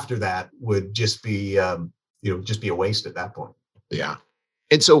leave after that would just be, just be a waste at that point. Yeah.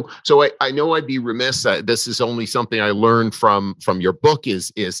 And so I know I'd be remiss. This is only something I learned from your book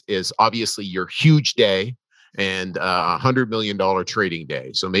is obviously your huge day and $100 million trading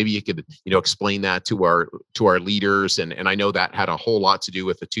day. So maybe you could explain that to our leaders. And I know that had a whole lot to do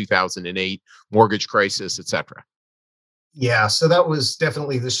with the 2008 mortgage crisis, et cetera. Yeah, so that was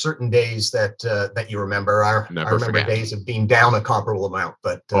definitely the certain days that you remember. I remember forget. Days of being down a comparable amount,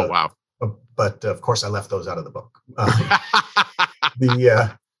 but oh wow. But of course, I left those out of the book.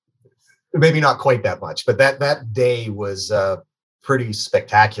 Maybe not quite that much, but that day was pretty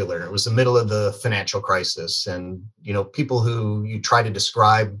spectacular. It was the middle of the financial crisis, and people who you try to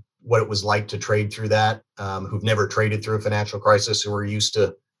describe what it was like to trade through that, who've never traded through a financial crisis, who are used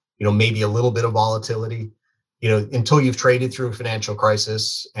to maybe a little bit of volatility, until you've traded through a financial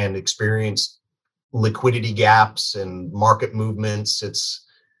crisis and experienced liquidity gaps and market movements. It's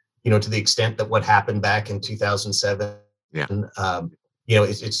to the extent that what happened back in 2007,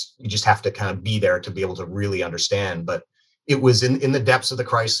 it's you just have to kind of be there to be able to really understand. But it was in the depths of the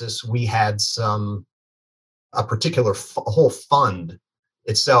crisis. We had a particular whole fund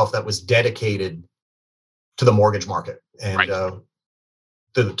itself that was dedicated to the mortgage market and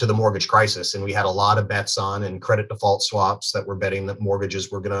to the mortgage crisis. And we had a lot of bets on and credit default swaps that were betting that mortgages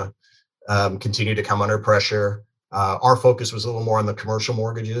were going to continue to come under pressure. Our focus was a little more on the commercial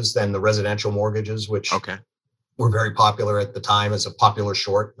mortgages than the residential mortgages, which were very popular at the time as a popular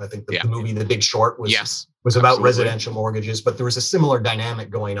short. I think the movie The Big Short was about residential mortgages, but there was a similar dynamic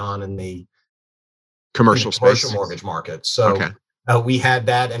going on in the commercial mortgage market. So we had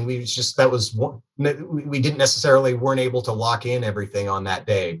that, and we didn't necessarily weren't able to lock in everything on that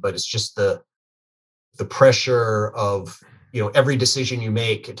day, but it's just the pressure of every decision you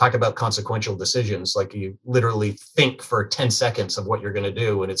make. Talk about consequential decisions, like you literally think for 10 seconds of what you're going to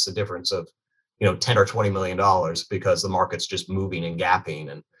do, and it's the difference of 10 or $20 million because the market's just moving and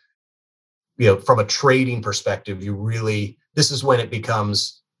gapping. And from a trading perspective, this is when it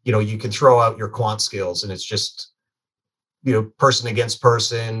becomes you can throw out your quant skills, and it's just person against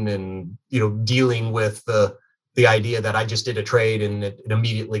person, and dealing with the the idea that I just did a trade and it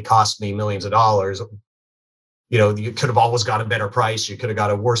immediately cost me millions of dollars. You could have always got a better price. You could have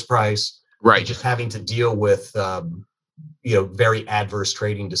got a worse price. Right. Just having to deal with, very adverse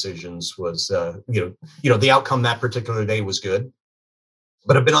trading decisions was, the outcome that particular day was good.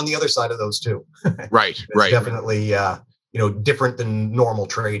 But I've been on the other side of those too. Right. It's Right. definitely, different than normal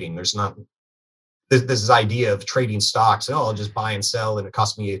trading. There's not this idea of trading stocks. Oh, I'll just buy and sell, and it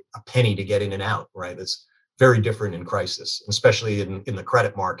costs me a penny to get in and out. Right. It's very different in crisis, especially in the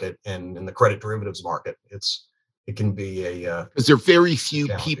credit market and in the credit derivatives market. It can be because there are very few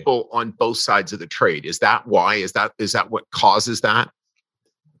people on both sides of the trade. Is that why? Is that what causes that?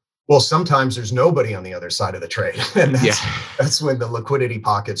 Well, sometimes there's nobody on the other side of the trade, and that's when the liquidity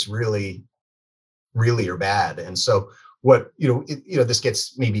pockets really, really are bad. And so, this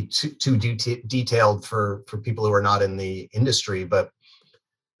gets maybe too detailed for people who are not in the industry, but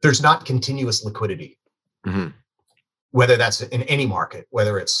there's not continuous liquidity. Mm-hmm. Whether that's in any market,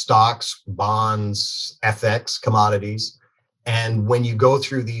 whether it's stocks, bonds, FX, commodities. And when you go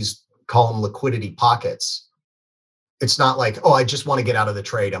through these, call them liquidity pockets, it's not like, oh, I just want to get out of the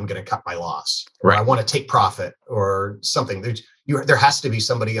trade, I'm going to cut my loss. Or I want to take profit or something. There has to be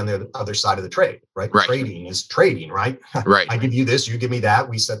somebody on the other side of the trade, right? Trading is trading, right? Right. I give you this, you give me that,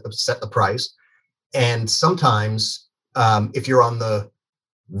 we set the price. And sometimes if you're on the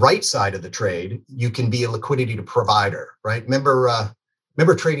right side of the trade, you can be a liquidity provider, right? Remember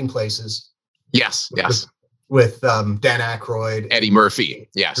Trading Places? Yes. With Dan Aykroyd, Eddie Murphy.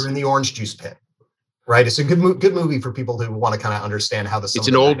 Yes, they're in the orange juice pit, right? It's a good movie for people who want to kind of understand how It's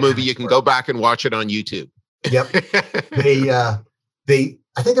an old movie. You can go back and watch it on YouTube. Yep. I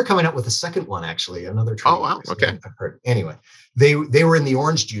think they're coming out with a second one, actually. Another. Oh wow. Okay. I've heard. Anyway, they were in the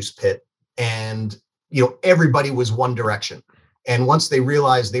orange juice pit, and everybody was one direction. And once they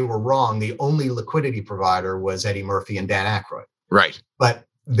realized they were wrong, the only liquidity provider was Eddie Murphy and Dan Aykroyd. Right. But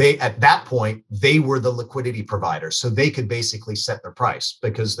at that point, they were the liquidity provider. So they could basically set their price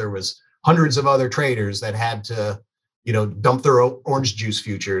because there was hundreds of other traders that had to, dump their orange juice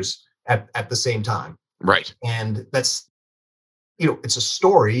futures at the same time. Right. And that's, it's a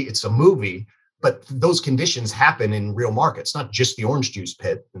story, it's a movie, but those conditions happen in real markets, not just the orange juice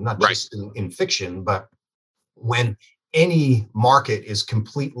pit, not just in fiction, but when any market is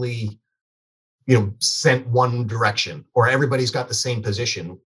completely, sent one direction, or everybody's got the same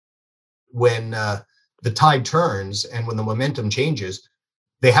position. When the tide turns and when the momentum changes,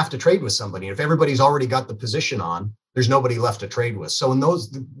 they have to trade with somebody. If everybody's already got the position on, there's nobody left to trade with. So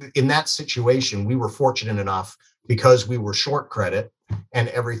in that situation, we were fortunate enough because we were short credit and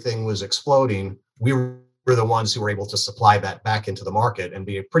everything was exploding. We were the ones who were able to supply that back into the market and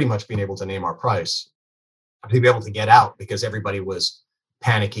pretty much being able to name our price, to be able to get out because everybody was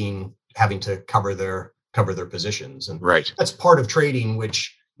panicking, having to cover their positions. And that's part of trading,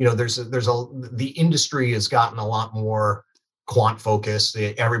 which, the industry has gotten a lot more quant focused.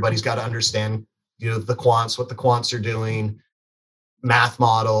 Everybody's got to understand, the quants, what the quants are doing, math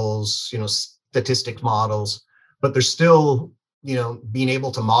models, statistic models, but there's still, being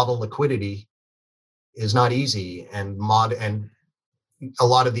able to model liquidity is not easy. And a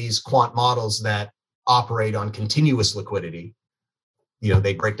lot of these quant models that operate on continuous liquidity,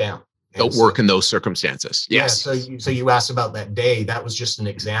 they break down. Don't work in those circumstances. Yes. Yeah. So you asked about that day. That was just an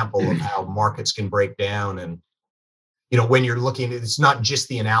example of how markets can break down. And, when you're looking, it's not just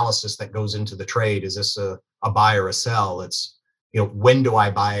the analysis that goes into the trade. Is this a buy or a sell? It's, when do I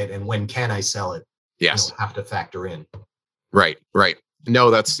buy it and when can I sell it? Yes. Have to factor in. Right.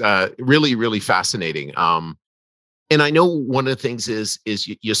 No, that's really, really fascinating. And I know one of the things is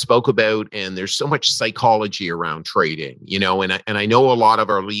you spoke about, and there's so much psychology around trading, and I know a lot of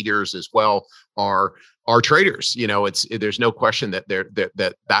our leaders as well are traders. There's no question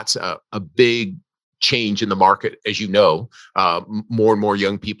that that's a big change in the market. As more and more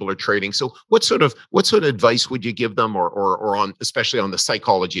young people are trading. So what sort of advice would you give them, or on, especially on the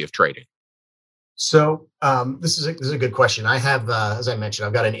psychology of trading? So this is a good question. I have, as I mentioned,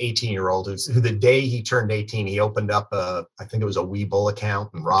 I've got an 18-year-old who the day he turned 18, he opened up I think it was a Webull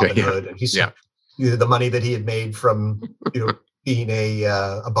account in Robinhood, and he's the money that he had made from being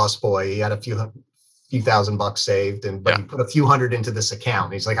a busboy. He had a few $1,000 saved, but he put a few hundred into this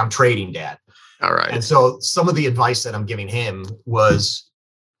account. He's like, "I'm trading, Dad." All right. And so some of the advice that I'm giving him was,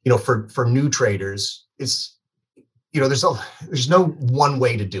 for new traders, it's there's no one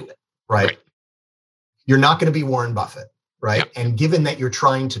way to do it, right? You're not going to be Warren Buffett, right? Yep. And given that you're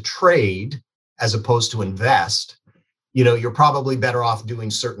trying to trade as opposed to invest, you're probably better off doing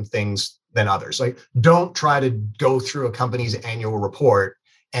certain things than others. Like, don't try to go through a company's annual report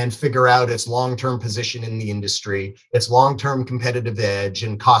and figure out its long-term position in the industry, its long-term competitive edge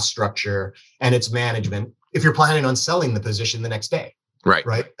and cost structure, and its management if you're planning on selling the position the next day.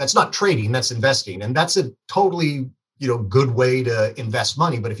 Right. That's not trading, that's investing. And that's a totally, good way to invest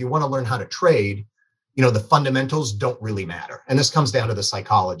money. But if you want to learn how to trade, the fundamentals don't really matter. And this comes down to the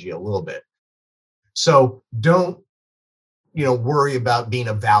psychology a little bit. So don't, worry about being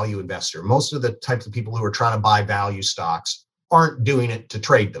a value investor. Most of the types of people who are trying to buy value stocks aren't doing it to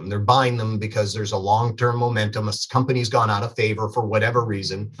trade them. They're buying them because there's a long-term momentum. A company's gone out of favor for whatever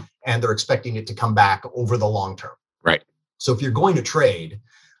reason, and they're expecting it to come back over the long term. Right. So if you're going to trade,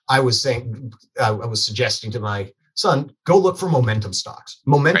 I was suggesting to my son, go look for momentum stocks.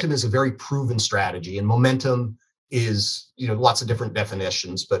 Momentum is a very proven strategy, and momentum is, lots of different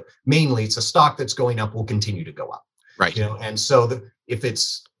definitions, but mainly it's a stock that's going up will continue to go up. Right. And so if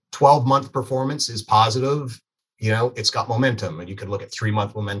it's 12-month performance is positive, it's got momentum, and you could look at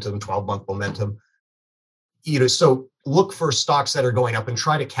 3-month momentum, 12-month momentum. So look for stocks that are going up and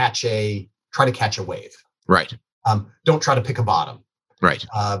try to catch a wave. Right. Don't try to pick a bottom. Right.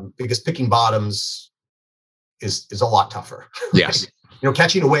 Because picking bottoms is a lot tougher. Yes.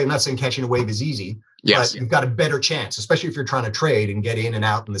 Catching a wave, I'm not saying catching a wave is easy, yes, but you've got a better chance, especially if you're trying to trade and get in and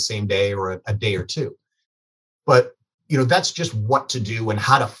out in the same day or a day or two. But, that's just what to do and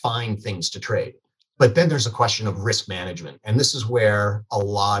how to find things to trade. But then there's a question of risk management. And this is where a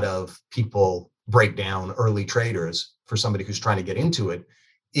lot of people break down, early traders, for somebody who's trying to get into it,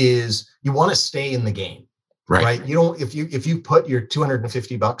 is you want to stay in the game. Right. You don't, if you put your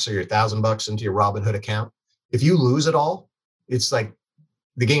 $250 or your $1,000 into your Robinhood account, if you lose it all, it's like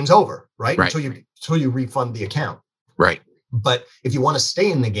the game's over, right? Until you refund the account. Right. But if you want to stay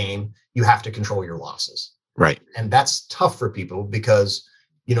in the game, you have to control your losses. Right. And that's tough for people because,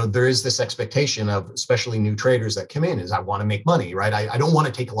 there is this expectation of, especially new traders that come in, is I want to make money, right? I don't want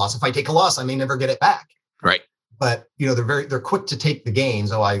to take a loss. If I take a loss, I may never get it back. Right. But, they're quick to take the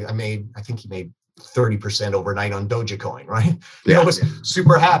gains. Oh, I think he made 30% overnight on Dogecoin, right? Yeah. Was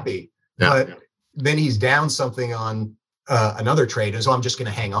super happy. Yeah. But then he's down something on another trade, and so I'm just going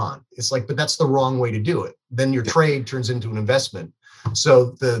to hang on. It's like, but that's the wrong way to do it. Then your trade turns into an investment.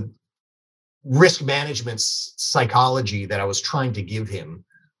 So the risk management psychology that I was trying to give him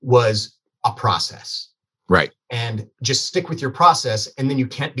was a process. Right. And just stick with your process, and then you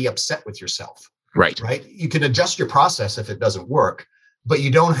can't be upset with yourself. Right. Right. You can adjust your process if it doesn't work, but you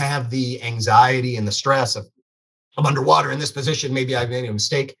don't have the anxiety and the stress of, I'm underwater in this position, maybe I've made a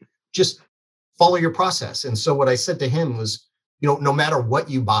mistake. Just follow your process. And so what I said to him was, no matter what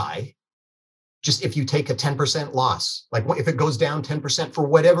you buy, just if you take a 10% loss, like if it goes down 10% for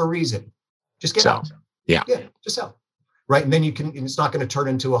whatever reason, just get out. Yeah. Just sell. Right. And then it's not going to turn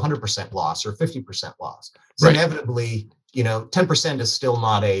into 100% loss or 50% loss. So inevitably, 10% is still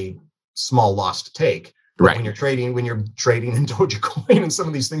not a small loss to take. But Right. when you're trading in Dogecoin and some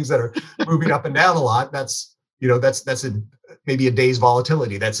of these things that are moving up and down a lot, that's maybe a day's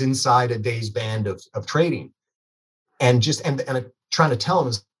volatility. That's inside a day's band of trading. And I'm trying to tell them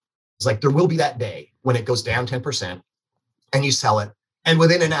is like, there will be that day when it goes down 10% and you sell it, and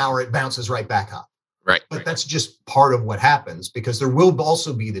within an hour it bounces right back up. Right. But that's just part of what happens, because there will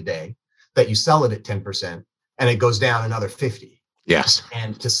also be the day that you sell it at 10% and it goes down another 50. Yes.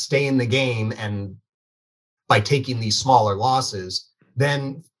 And to stay in the game, and by taking these smaller losses,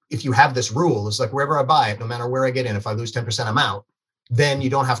 then if you have this rule, it's like wherever I buy it, no matter where I get in, if I lose 10%, I'm out. Then you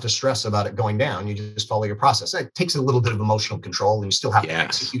don't have to stress about it going down. You just follow your process. It takes a little bit of emotional control, and you still have to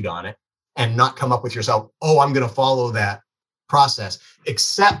execute on it and not come up with yourself, oh, I'm going to follow that process,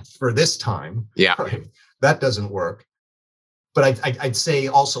 except for this time. Yeah. Right? That doesn't work. But I'd say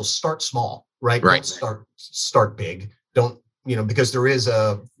also start small, right? Right. Don't start big. Don't, because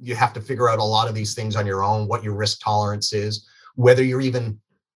you have to figure out a lot of these things on your own, what your risk tolerance is, whether you're even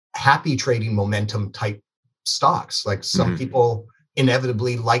happy trading momentum type stocks. Like some people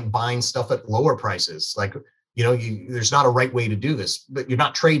inevitably like buying stuff at lower prices. Like, there's not a right way to do this, but you're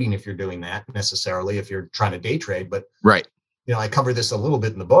not trading if you're doing that necessarily, if you're trying to day trade. But right. I cover this a little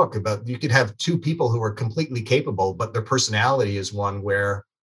bit in the book about, you could have two people who are completely capable, but their personality is one where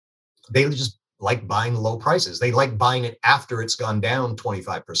they just like buying low prices. They like buying it after it's gone down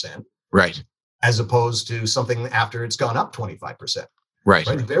 25%. Right. As opposed to something after it's gone up 25%. Right.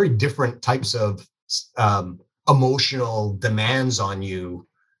 Very different types of emotional demands on you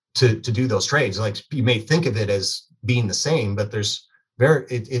to do those trades. Like, you may think of it as being the same, but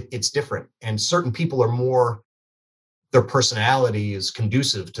it's different. And certain people are more, their personality is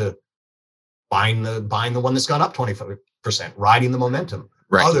conducive to buying the one that's gone up 25%, riding the momentum.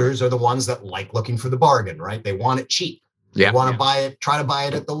 Right. Others are the ones that like looking for the bargain, right? They want it cheap. They want to buy it, try to buy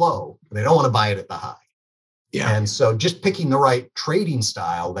it at the low. They don't want to buy it at the high. Yeah. And so just picking the right trading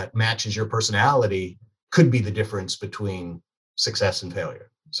style that matches your personality could be the difference between success and failure.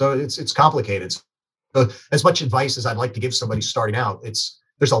 So it's complicated. So as much advice as I'd like to give somebody starting out,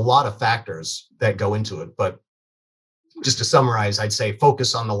 there's a lot of factors that go into it. But just to summarize, I'd say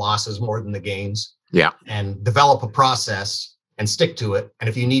focus on the losses more than the gains. Yeah. And develop a process and stick to it. And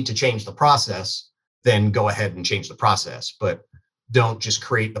if you need to change the process, then go ahead and change the process. But don't just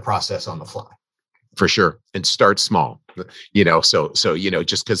create the process on the fly. For sure. And start small, so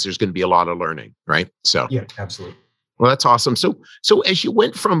just because there's going to be a lot of learning, right? So yeah, absolutely. Well, that's awesome. So as you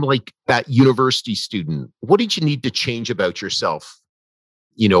went from like that university student, what did you need to change about yourself,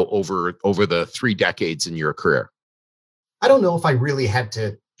 over the 3 decades in your career? I don't know if I really had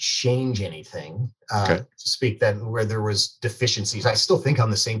to change anything, Okay. to speak that where there was deficiencies. I still think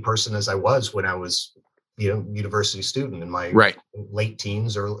I'm the same person as I was when I was, university student in my late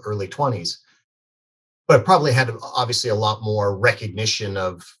teens or early 20s. But probably had obviously a lot more recognition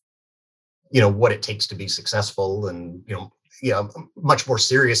of, what it takes to be successful, and, much more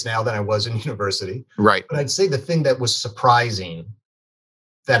serious now than I was in university. Right. But I'd say the thing that was surprising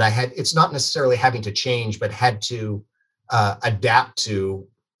that I had, it's not necessarily having to change, but had to adapt to,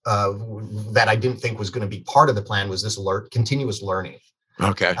 that I didn't think was going to be part of the plan, was this continuous learning.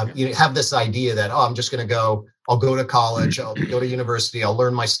 Okay. You have this idea that, I'm just going to I'll go to college, I'll go to university, I'll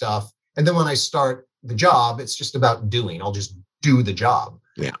learn my stuff. And then when I start the job, it's just about doing. I'll just do the job.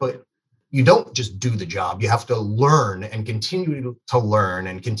 Yeah. But you don't just do the job. You have to learn and continue to learn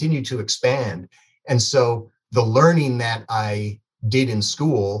and continue to expand. And so the learning that I did in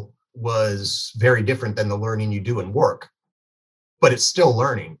school was very different than the learning you do in work, but it's still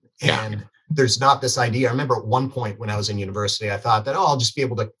learning. Yeah. And there's not this idea. I remember at one point when I was in university, I thought that, I'll just be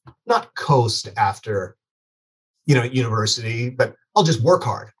able to not coast after, university, but I'll just work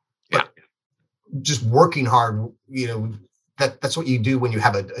hard. Yeah. Just working hard, that's what you do when you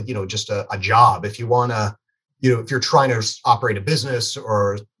have just a job. If you want to, if you're trying to operate a business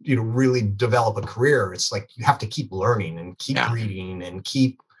or, really develop a career, it's like you have to keep learning and keep reading and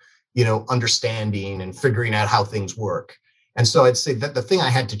keep, understanding and figuring out how things work. And so I'd say that the thing I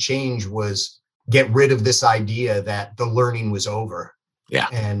had to change was get rid of this idea that the learning was over. Yeah.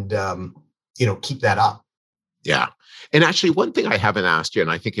 And, keep that up. Yeah. And actually, one thing I haven't asked you,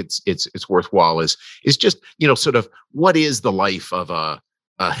 and I think it's worthwhile, is just, sort of what is the life of a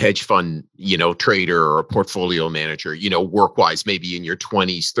hedge fund, trader or a portfolio manager, work-wise, maybe in your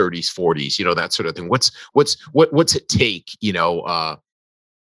 20s, 30s, 40s, that sort of thing. What's it take,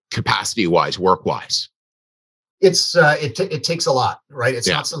 capacity-wise, work-wise? It takes a lot, right? It's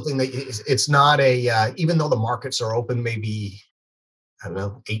not something that it's not even though the markets are open, maybe, I don't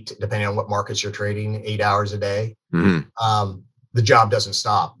know, 8, depending on what markets you're trading, 8 hours a day. Mm-hmm. The job doesn't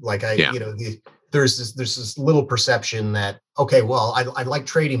stop. Like there's this little perception that, okay, well, I like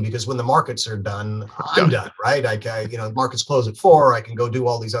trading because when the markets are done, I'm done, right? Markets close at 4, I can go do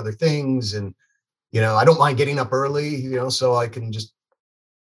all these other things. And, I don't mind getting up early, so I can just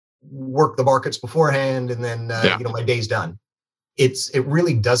work the markets beforehand. And then, my day's done. It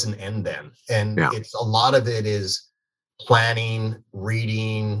really doesn't end then. And it's a lot of it is planning,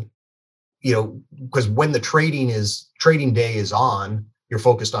 reading, because when the trading day is on, you're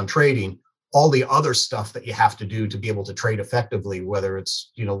focused on trading. All the other stuff that you have to do to be able to trade effectively, whether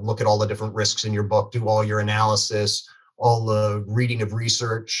it's, look at all the different risks in your book, do all your analysis, all the reading of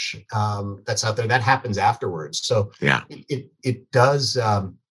research that's out there, that happens afterwards. So it does.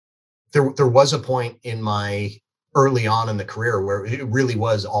 There was a point in my early on in the career where it really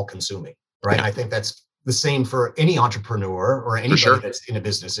was all consuming, right? And I think that's the same for any entrepreneur or anybody that's in a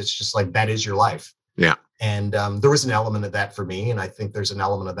business. It's just like, that is your life. Yeah. And there was an element of that for me. And I think there's an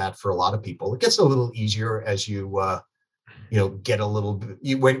element of that for a lot of people. It gets a little easier as you, get a little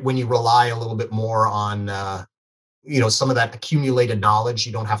bit, when you rely a little bit more on, some of that accumulated knowledge,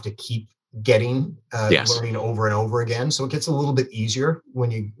 you don't have to keep getting, learning over and over again. So it gets a little bit easier when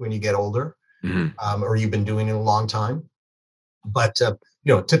you get older, or you've been doing it a long time. But,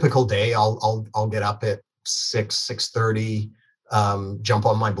 typical day, I'll get up at 6:30, jump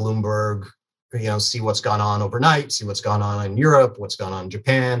on my Bloomberg, see what's gone on overnight, see what's gone on in Europe, what's gone on in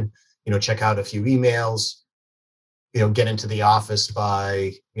Japan, check out a few emails, get into the office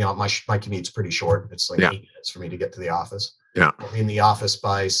by, my commute's pretty short. It's like 8 minutes for me to get to the office. Yeah. I'll be in the office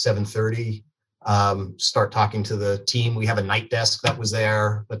by 7:30, start talking to the team. We have a night desk that was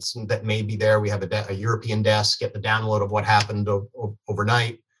there, that may be there. We have a European desk, get the download of what happened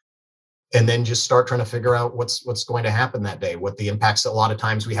overnight. and then just start trying to figure out what's going to happen that day, what the impacts. A lot of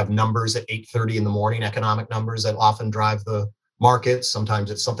times we have numbers at 8:30 in the morning, economic numbers that often drive the markets. Sometimes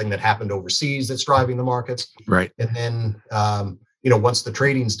it's something that happened overseas that's driving the markets. Right. And then once the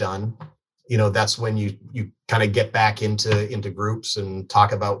trading's done, that's when you kind of get back into groups and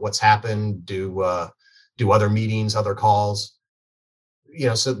talk about what's happened, do other meetings, other calls.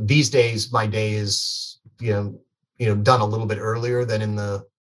 So these days my day is done a little bit earlier than in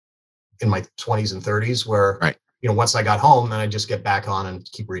my 20s and 30s, where Right. Once I got home, then I just get back on and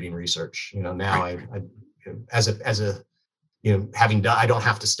keep reading research. Now Right. I as a having done, I don't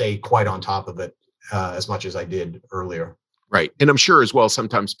have to stay quite on top of it as much as I did earlier. Right. And I'm sure as well,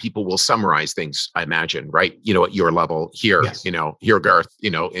 sometimes people will summarize things, I imagine, right? At your level here, Yes. Here, Garth,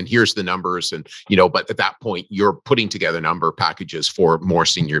 and here's the numbers. And, but at that point, you're putting together number packages for more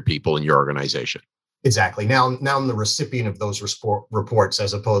senior people in your organization. Exactly. Now I'm the recipient of those reports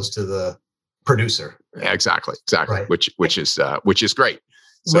as opposed to the producer. Exactly. Right. Which is great.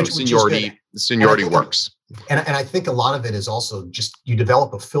 So Which seniority works. And I think a lot of it is also just you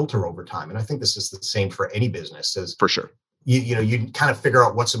develop a filter over time. And I think this is the same for any business. For sure. You kind of figure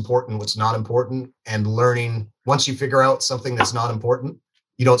out what's important, what's not important, and learning. Once you figure out something that's not important,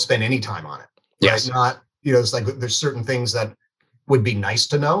 you don't spend any time on it. Yes. Right? Not, it's like there's certain things that would be nice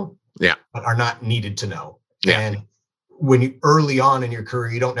to know, yeah, but are not needed to know. Yeah. And when you early on in your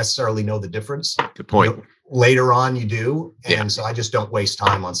career, you don't necessarily know the difference. Good point. Later on, you do. And Yeah. so I just don't waste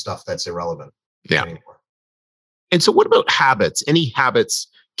time on stuff that's irrelevant anymore. And so what about habits? Any habits,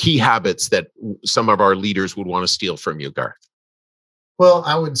 key habits that some of our leaders would want to steal from you, Garth? Well,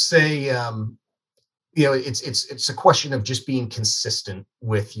 I would say, it's a question of just being consistent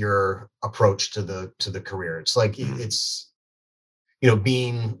with your approach to the career. It's like, it's,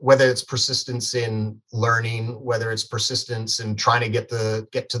 being, whether it's persistence in learning, whether it's persistence in trying to get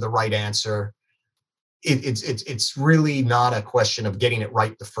to the right answer. It's really not a question of getting it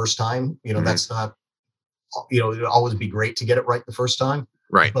right the first time. That's not, it'd always be great to get it right the first time.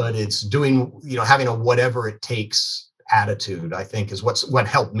 Right. But it's doing, having a whatever it takes attitude, I think, is what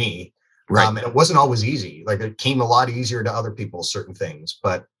helped me. Right. And it wasn't always easy. Like, it came a lot easier to other people, certain things,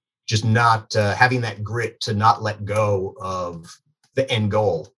 but just not having that grit to not let go of the end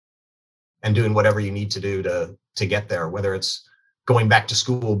goal and doing whatever you need to do to get there, whether it's going back to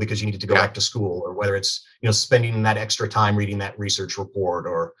school because you needed to go back to school, or whether it's, spending that extra time reading that research report,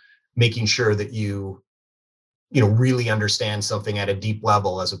 or making sure that you really understand something at a deep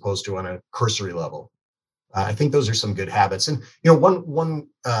level as opposed to on a cursory level. I think those are some good habits. And,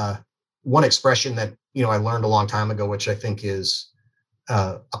 one expression that, I learned a long time ago, which I think is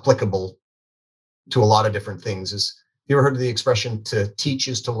applicable to a lot of different things, is, you ever heard of the expression, to teach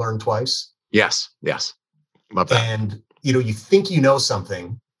is to learn twice? Yes. Love that. And, you think you know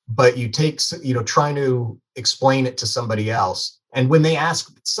something, but you take, trying to explain it to somebody else. And when they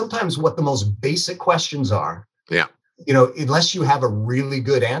ask sometimes what the most basic questions are, unless you have a really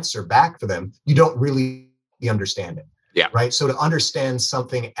good answer back for them, you don't really understand it. Yeah. Right. So to understand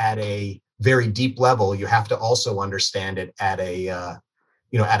something at a very deep level, you have to also understand it at a, at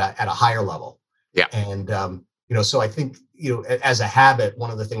a higher level. Yeah. And, so I think, as a habit, one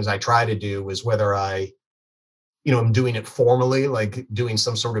of the things I try to do is, whether I, I'm doing it formally, like doing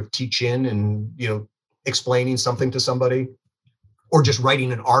some sort of teach-in and, explaining something to somebody, or just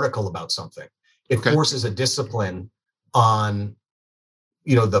writing an article about something. It forces a discipline on,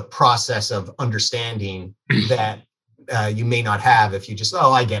 the process of understanding that you may not have if you just,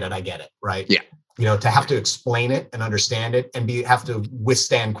 I get it, right? Yeah. To have to explain it and understand it and have to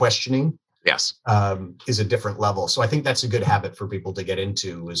withstand questioning. Yes. Is a different level. So I think that's a good habit for people to get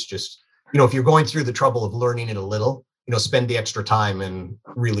into, is just, if you're going through the trouble of learning it a little, spend the extra time and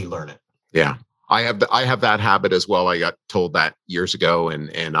really learn it. Yeah. I have that habit as well. I got told that years ago,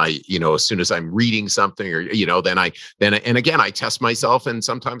 and I, as soon as I'm reading something, or then again I test myself, and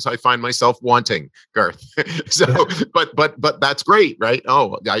sometimes I find myself wanting, Garth. So, but that's great, right?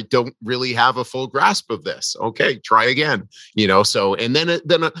 Oh, I don't really have a full grasp of this. Okay, try again. So, and then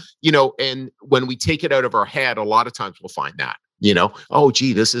and when we take it out of our head, a lot of times we'll find that. Oh,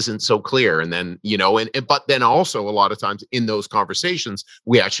 gee, this isn't so clear. And then, but then also a lot of times in those conversations,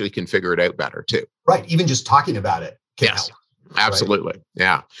 we actually can figure it out better too. Right. Even just talking about it can help. Absolutely. Right?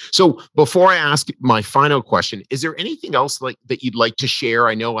 Yeah. So before I ask my final question, is there anything else that you'd like to share?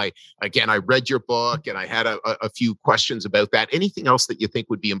 I know I read your book and I had a few questions about that. Anything else that you think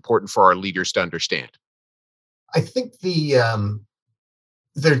would be important for our leaders to understand? I think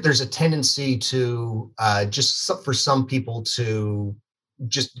there's a tendency to for some people to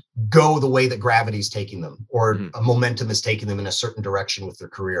just go the way that gravity's taking them, or Mhm. a momentum is taking them in a certain direction with their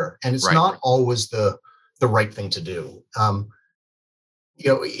career. And it's Right. not always the right thing to do.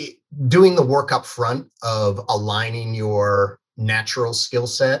 Doing the work up front of aligning your natural skill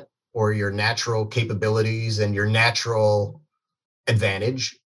set or your natural capabilities and your natural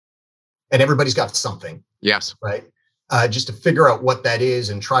advantage, and everybody's got something, Yes. right? Just to figure out what that is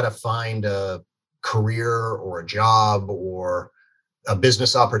and try to find a career or a job or a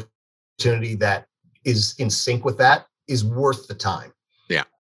business opportunity that is in sync with that is worth the time. Yeah.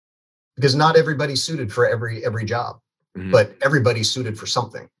 Because not everybody's suited for every job, Mhm. but everybody's suited for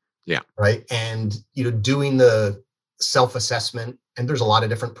something. Yeah. Right. And doing the self-assessment, and there's a lot of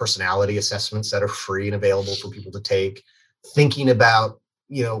different personality assessments that are free and available for people to take, thinking about,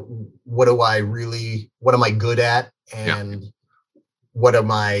 what am I good at, Yeah. and what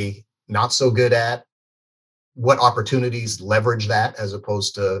am I not so good at? What opportunities leverage that as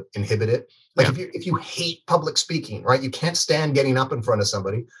opposed to inhibit it? Like, Yeah. if you hate public speaking, right? You can't stand getting up in front of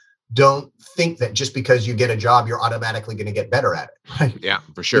somebody. Don't think that just because you get a job, you're automatically going to get better at it. Right? Yeah,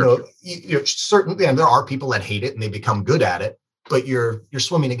 for sure. You're certainly, and there are people that hate it and they become good at it, but you're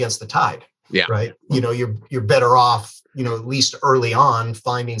swimming against the tide. Yeah. Right. You're better off, at least early on,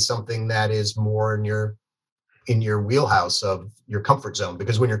 finding something that is more in your wheelhouse of your comfort zone,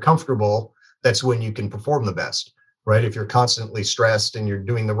 because when you're comfortable, that's when you can perform the best. Right. If you're constantly stressed and you're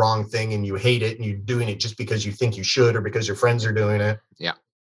doing the wrong thing and you hate it and you're doing it just because you think you should or because your friends are doing it. Yeah.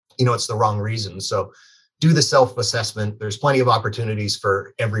 It's the wrong reason. So do the self-assessment. There's plenty of opportunities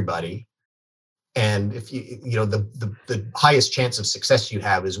for everybody. And if the highest chance of success you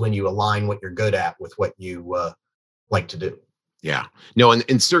have is when you align what you're good at with what you like to do. Yeah, no,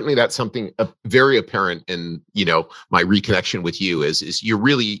 and certainly that's something very apparent in, my reconnection with you is you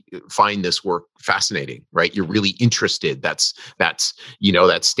really find this work fascinating, right? You're really interested. That's that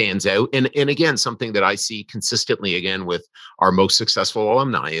stands out. And again, something that I see consistently again with our most successful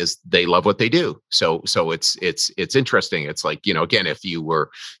alumni is they love what they do. So it's interesting. It's like, again, if you were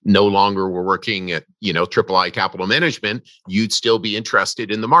no longer were working at, Triple I Capital Management, you'd still be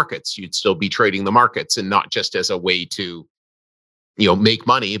interested in the markets. You'd still be trading the markets, and not just as a way to make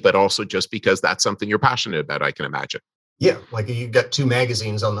money, but also just because that's something you're passionate about, I can imagine. Yeah, like you got two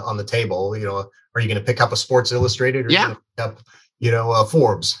magazines on the table. Are you going to pick up a Sports Illustrated, or are you going to pick up,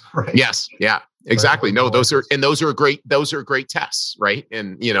 Forbes? Right. Yes. Yeah. Exactly. Right. No, those are great tests, right?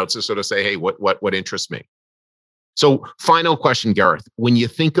 And to sort of say, hey, what interests me. So, final question, Gareth. When you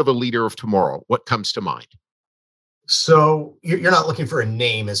think of a leader of tomorrow, what comes to mind? So you're not looking for a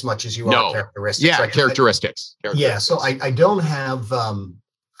name as much as you are characteristics. Yeah, right? Characteristics. Yeah. So I don't have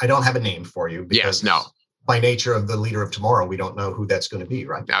a name for you, because by nature of the leader of tomorrow, we don't know who that's going to be,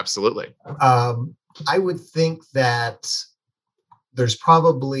 right? Absolutely. I would think that there's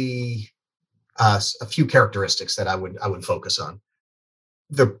probably a few characteristics that I would focus on.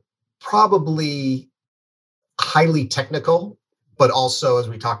 They're probably highly technical, but also, as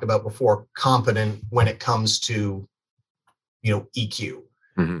we talked about before, competent when it comes to EQ,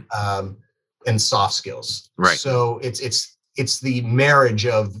 and soft skills. Right. So it's the marriage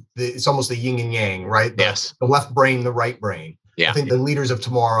of it's almost the yin and yang, right? Yes. The left brain, the right brain. Yeah. I think the leaders of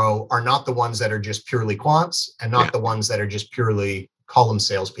tomorrow are not the ones that are just purely quants, and not the ones that are just purely call them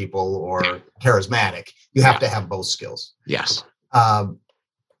salespeople or charismatic. You have to have both skills. Yes.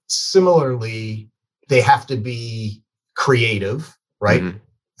 Similarly, they have to be creative, right?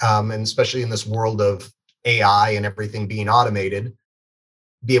 And especially in this world of AI and everything being automated,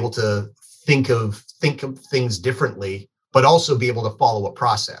 be able to think of things differently, but also be able to follow a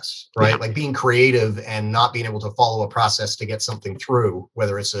process, right? Like being creative and not being able to follow a process to get something through,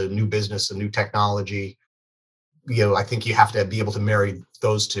 whether it's a new business, a new technology. I think you have to be able to marry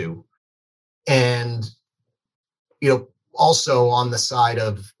those two. And, also on the side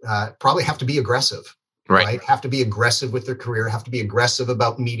of probably have to be aggressive, right? Have to be aggressive with their career, have to be aggressive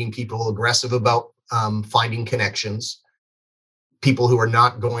about meeting people, aggressive about finding connections, people who are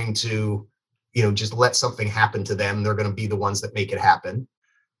not going to, just let something happen to them. They're going to be the ones that make it happen.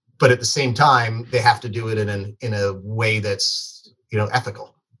 But at the same time, they have to do it in a way that's,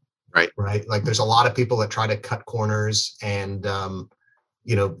 ethical. Right. Like there's a lot of people that try to cut corners and, that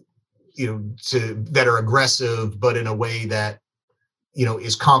are aggressive, but in a way that,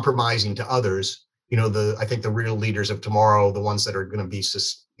 is compromising to others. I think the real leaders of tomorrow, the ones that are going to be,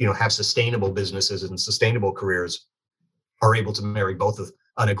 have sustainable businesses and sustainable careers, are able to marry both of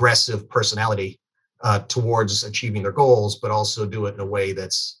an aggressive personality towards achieving their goals, but also do it in a way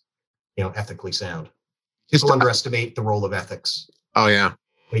that's, ethically sound. People underestimate the role of ethics. Oh yeah.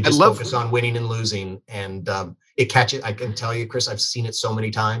 We just focus on winning and losing, and it catches. I can tell you, Chris, I've seen it so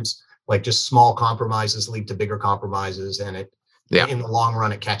many times. Like just small compromises lead to bigger compromises, and in the long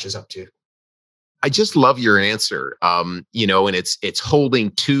run, it catches up to. I just love your answer. And it's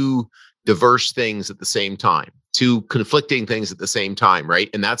holding two diverse things at the same time, two conflicting things at the same time, right?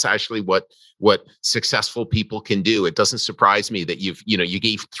 And that's actually what successful people can do. It doesn't surprise me that you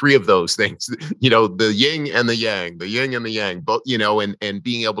gave three of those things, the yin and the yang, but and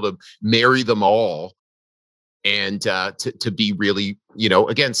being able to marry them all and to be really,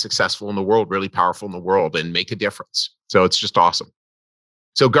 again, successful in the world, really powerful in the world, and make a difference. So it's just awesome.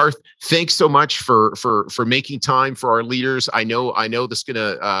 So Garth, thanks so much for making time for our leaders. I know this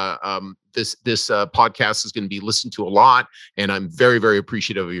podcast is going to be listened to a lot, and I'm very, very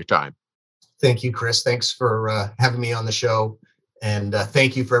appreciative of your time. Thank you, Chris. Thanks for having me on the show, and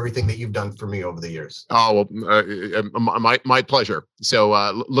thank you for everything that you've done for me over the years. Oh, well, my pleasure.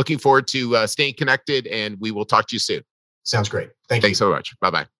 So looking forward to staying connected, and we will talk to you soon. Sounds great. Thanks you so much.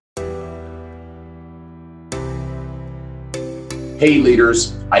 Bye-bye. Hey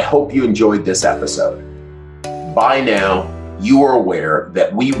leaders, I hope you enjoyed this episode. By now, you are aware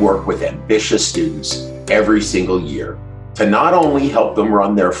that we work with ambitious students every single year to not only help them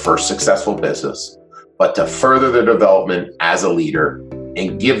run their first successful business, but to further their development as a leader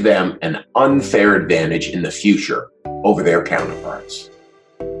and give them an unfair advantage in the future over their counterparts.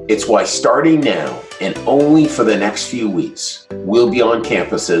 It's why starting now and only for the next few weeks, we'll be on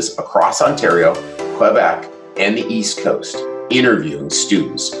campuses across Ontario, Quebec, and the East Coast, interviewing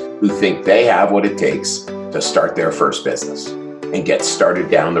students who think they have what it takes to start their first business and get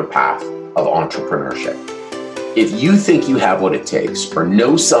started down their path of entrepreneurship. If you think you have what it takes or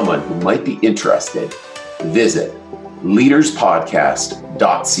know someone who might be interested, visit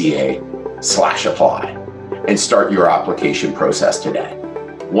leaderspodcast.ca/apply and start your application process today.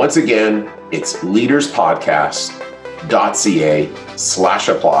 Once again, it's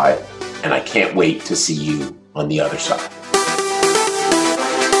leaderspodcast.ca/apply, and I can't wait to see you on the other side.